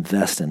were going to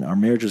invest in. Our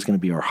marriage was going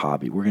to be our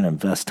hobby. We're going to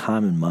invest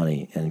time and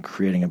money in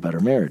creating a better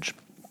marriage.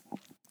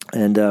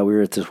 And we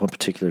were at this one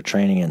particular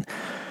training, and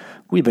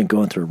we'd been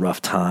going through a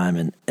rough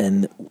time,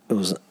 and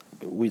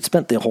we'd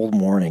spent the whole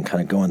morning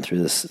kind of going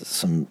through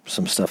some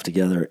stuff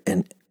together.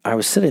 And I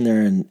was sitting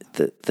there, and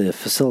the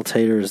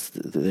facilitators,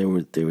 they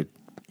would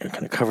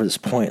kind of cover this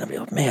point. I'd be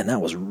like, man, that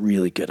was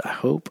really good. I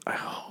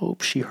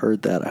hope she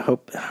heard that. I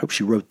hope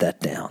she wrote that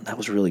down. That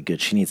was really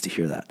good. She needs to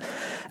hear that.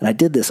 And I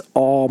did this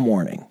all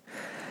morning.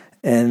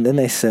 And then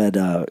they said,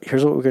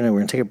 here's what we're going to do. We're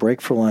going to take a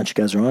break for lunch. You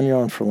guys are on your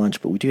own for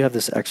lunch, but we do have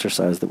this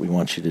exercise that we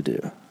want you to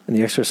do. And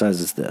the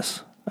exercise is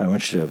this. I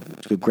want you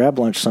to go grab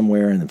lunch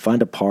somewhere and then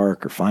find a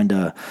park or find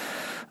a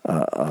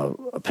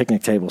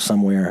picnic table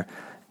somewhere.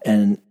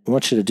 And I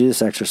want you to do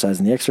this exercise.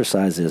 And the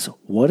exercise is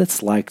what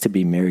it's like to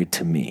be married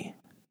to me.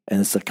 And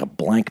it's like a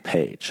blank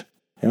page.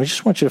 And we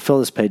just want you to fill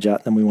this page out,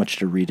 and then we want you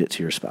to read it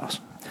to your spouse.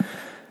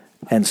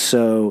 And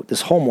so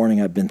this whole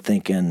morning I've been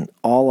thinking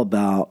all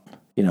about,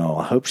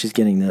 I hope she's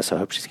getting this, I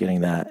hope she's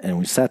getting that. And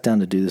we sat down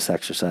to do this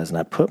exercise, and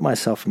I put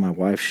myself in my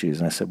wife's shoes,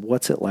 and I said,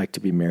 what's it like to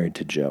be married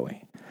to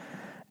Joey?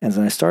 And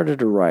when I started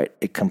to write,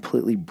 it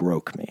completely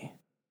broke me.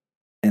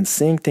 And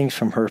seeing things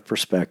from her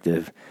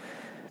perspective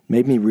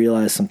made me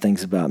realize some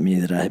things about me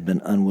that I had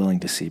been unwilling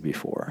to see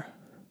before.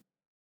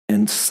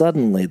 And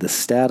suddenly the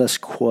status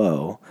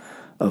quo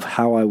of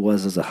how I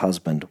was as a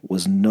husband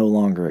was no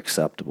longer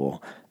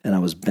acceptable, and I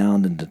was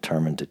bound and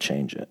determined to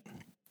change it.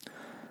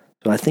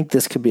 So I think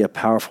this could be a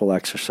powerful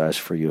exercise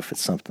for you if it's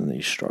something that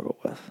you struggle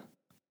with.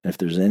 And if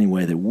there's any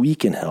way that we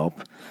can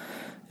help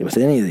with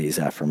any of these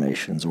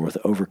affirmations or with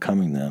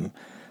overcoming them,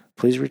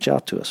 please reach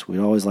out to us. We'd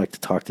always like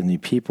to talk to new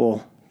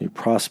people, new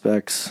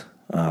prospects,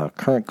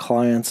 current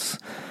clients,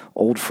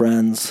 old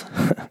friends.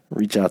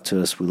 Reach out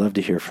to us. We love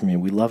to hear from you.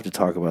 We love to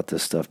talk about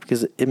this stuff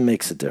because it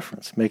makes a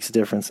difference. It makes a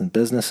difference in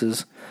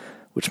businesses,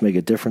 which make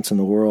a difference in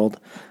the world,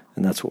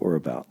 and that's what we're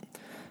about.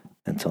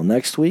 Until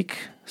next week,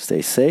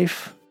 stay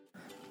safe,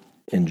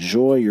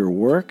 enjoy your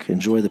work,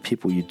 enjoy the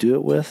people you do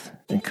it with,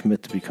 and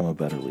commit to become a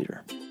better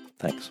leader.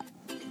 Thanks.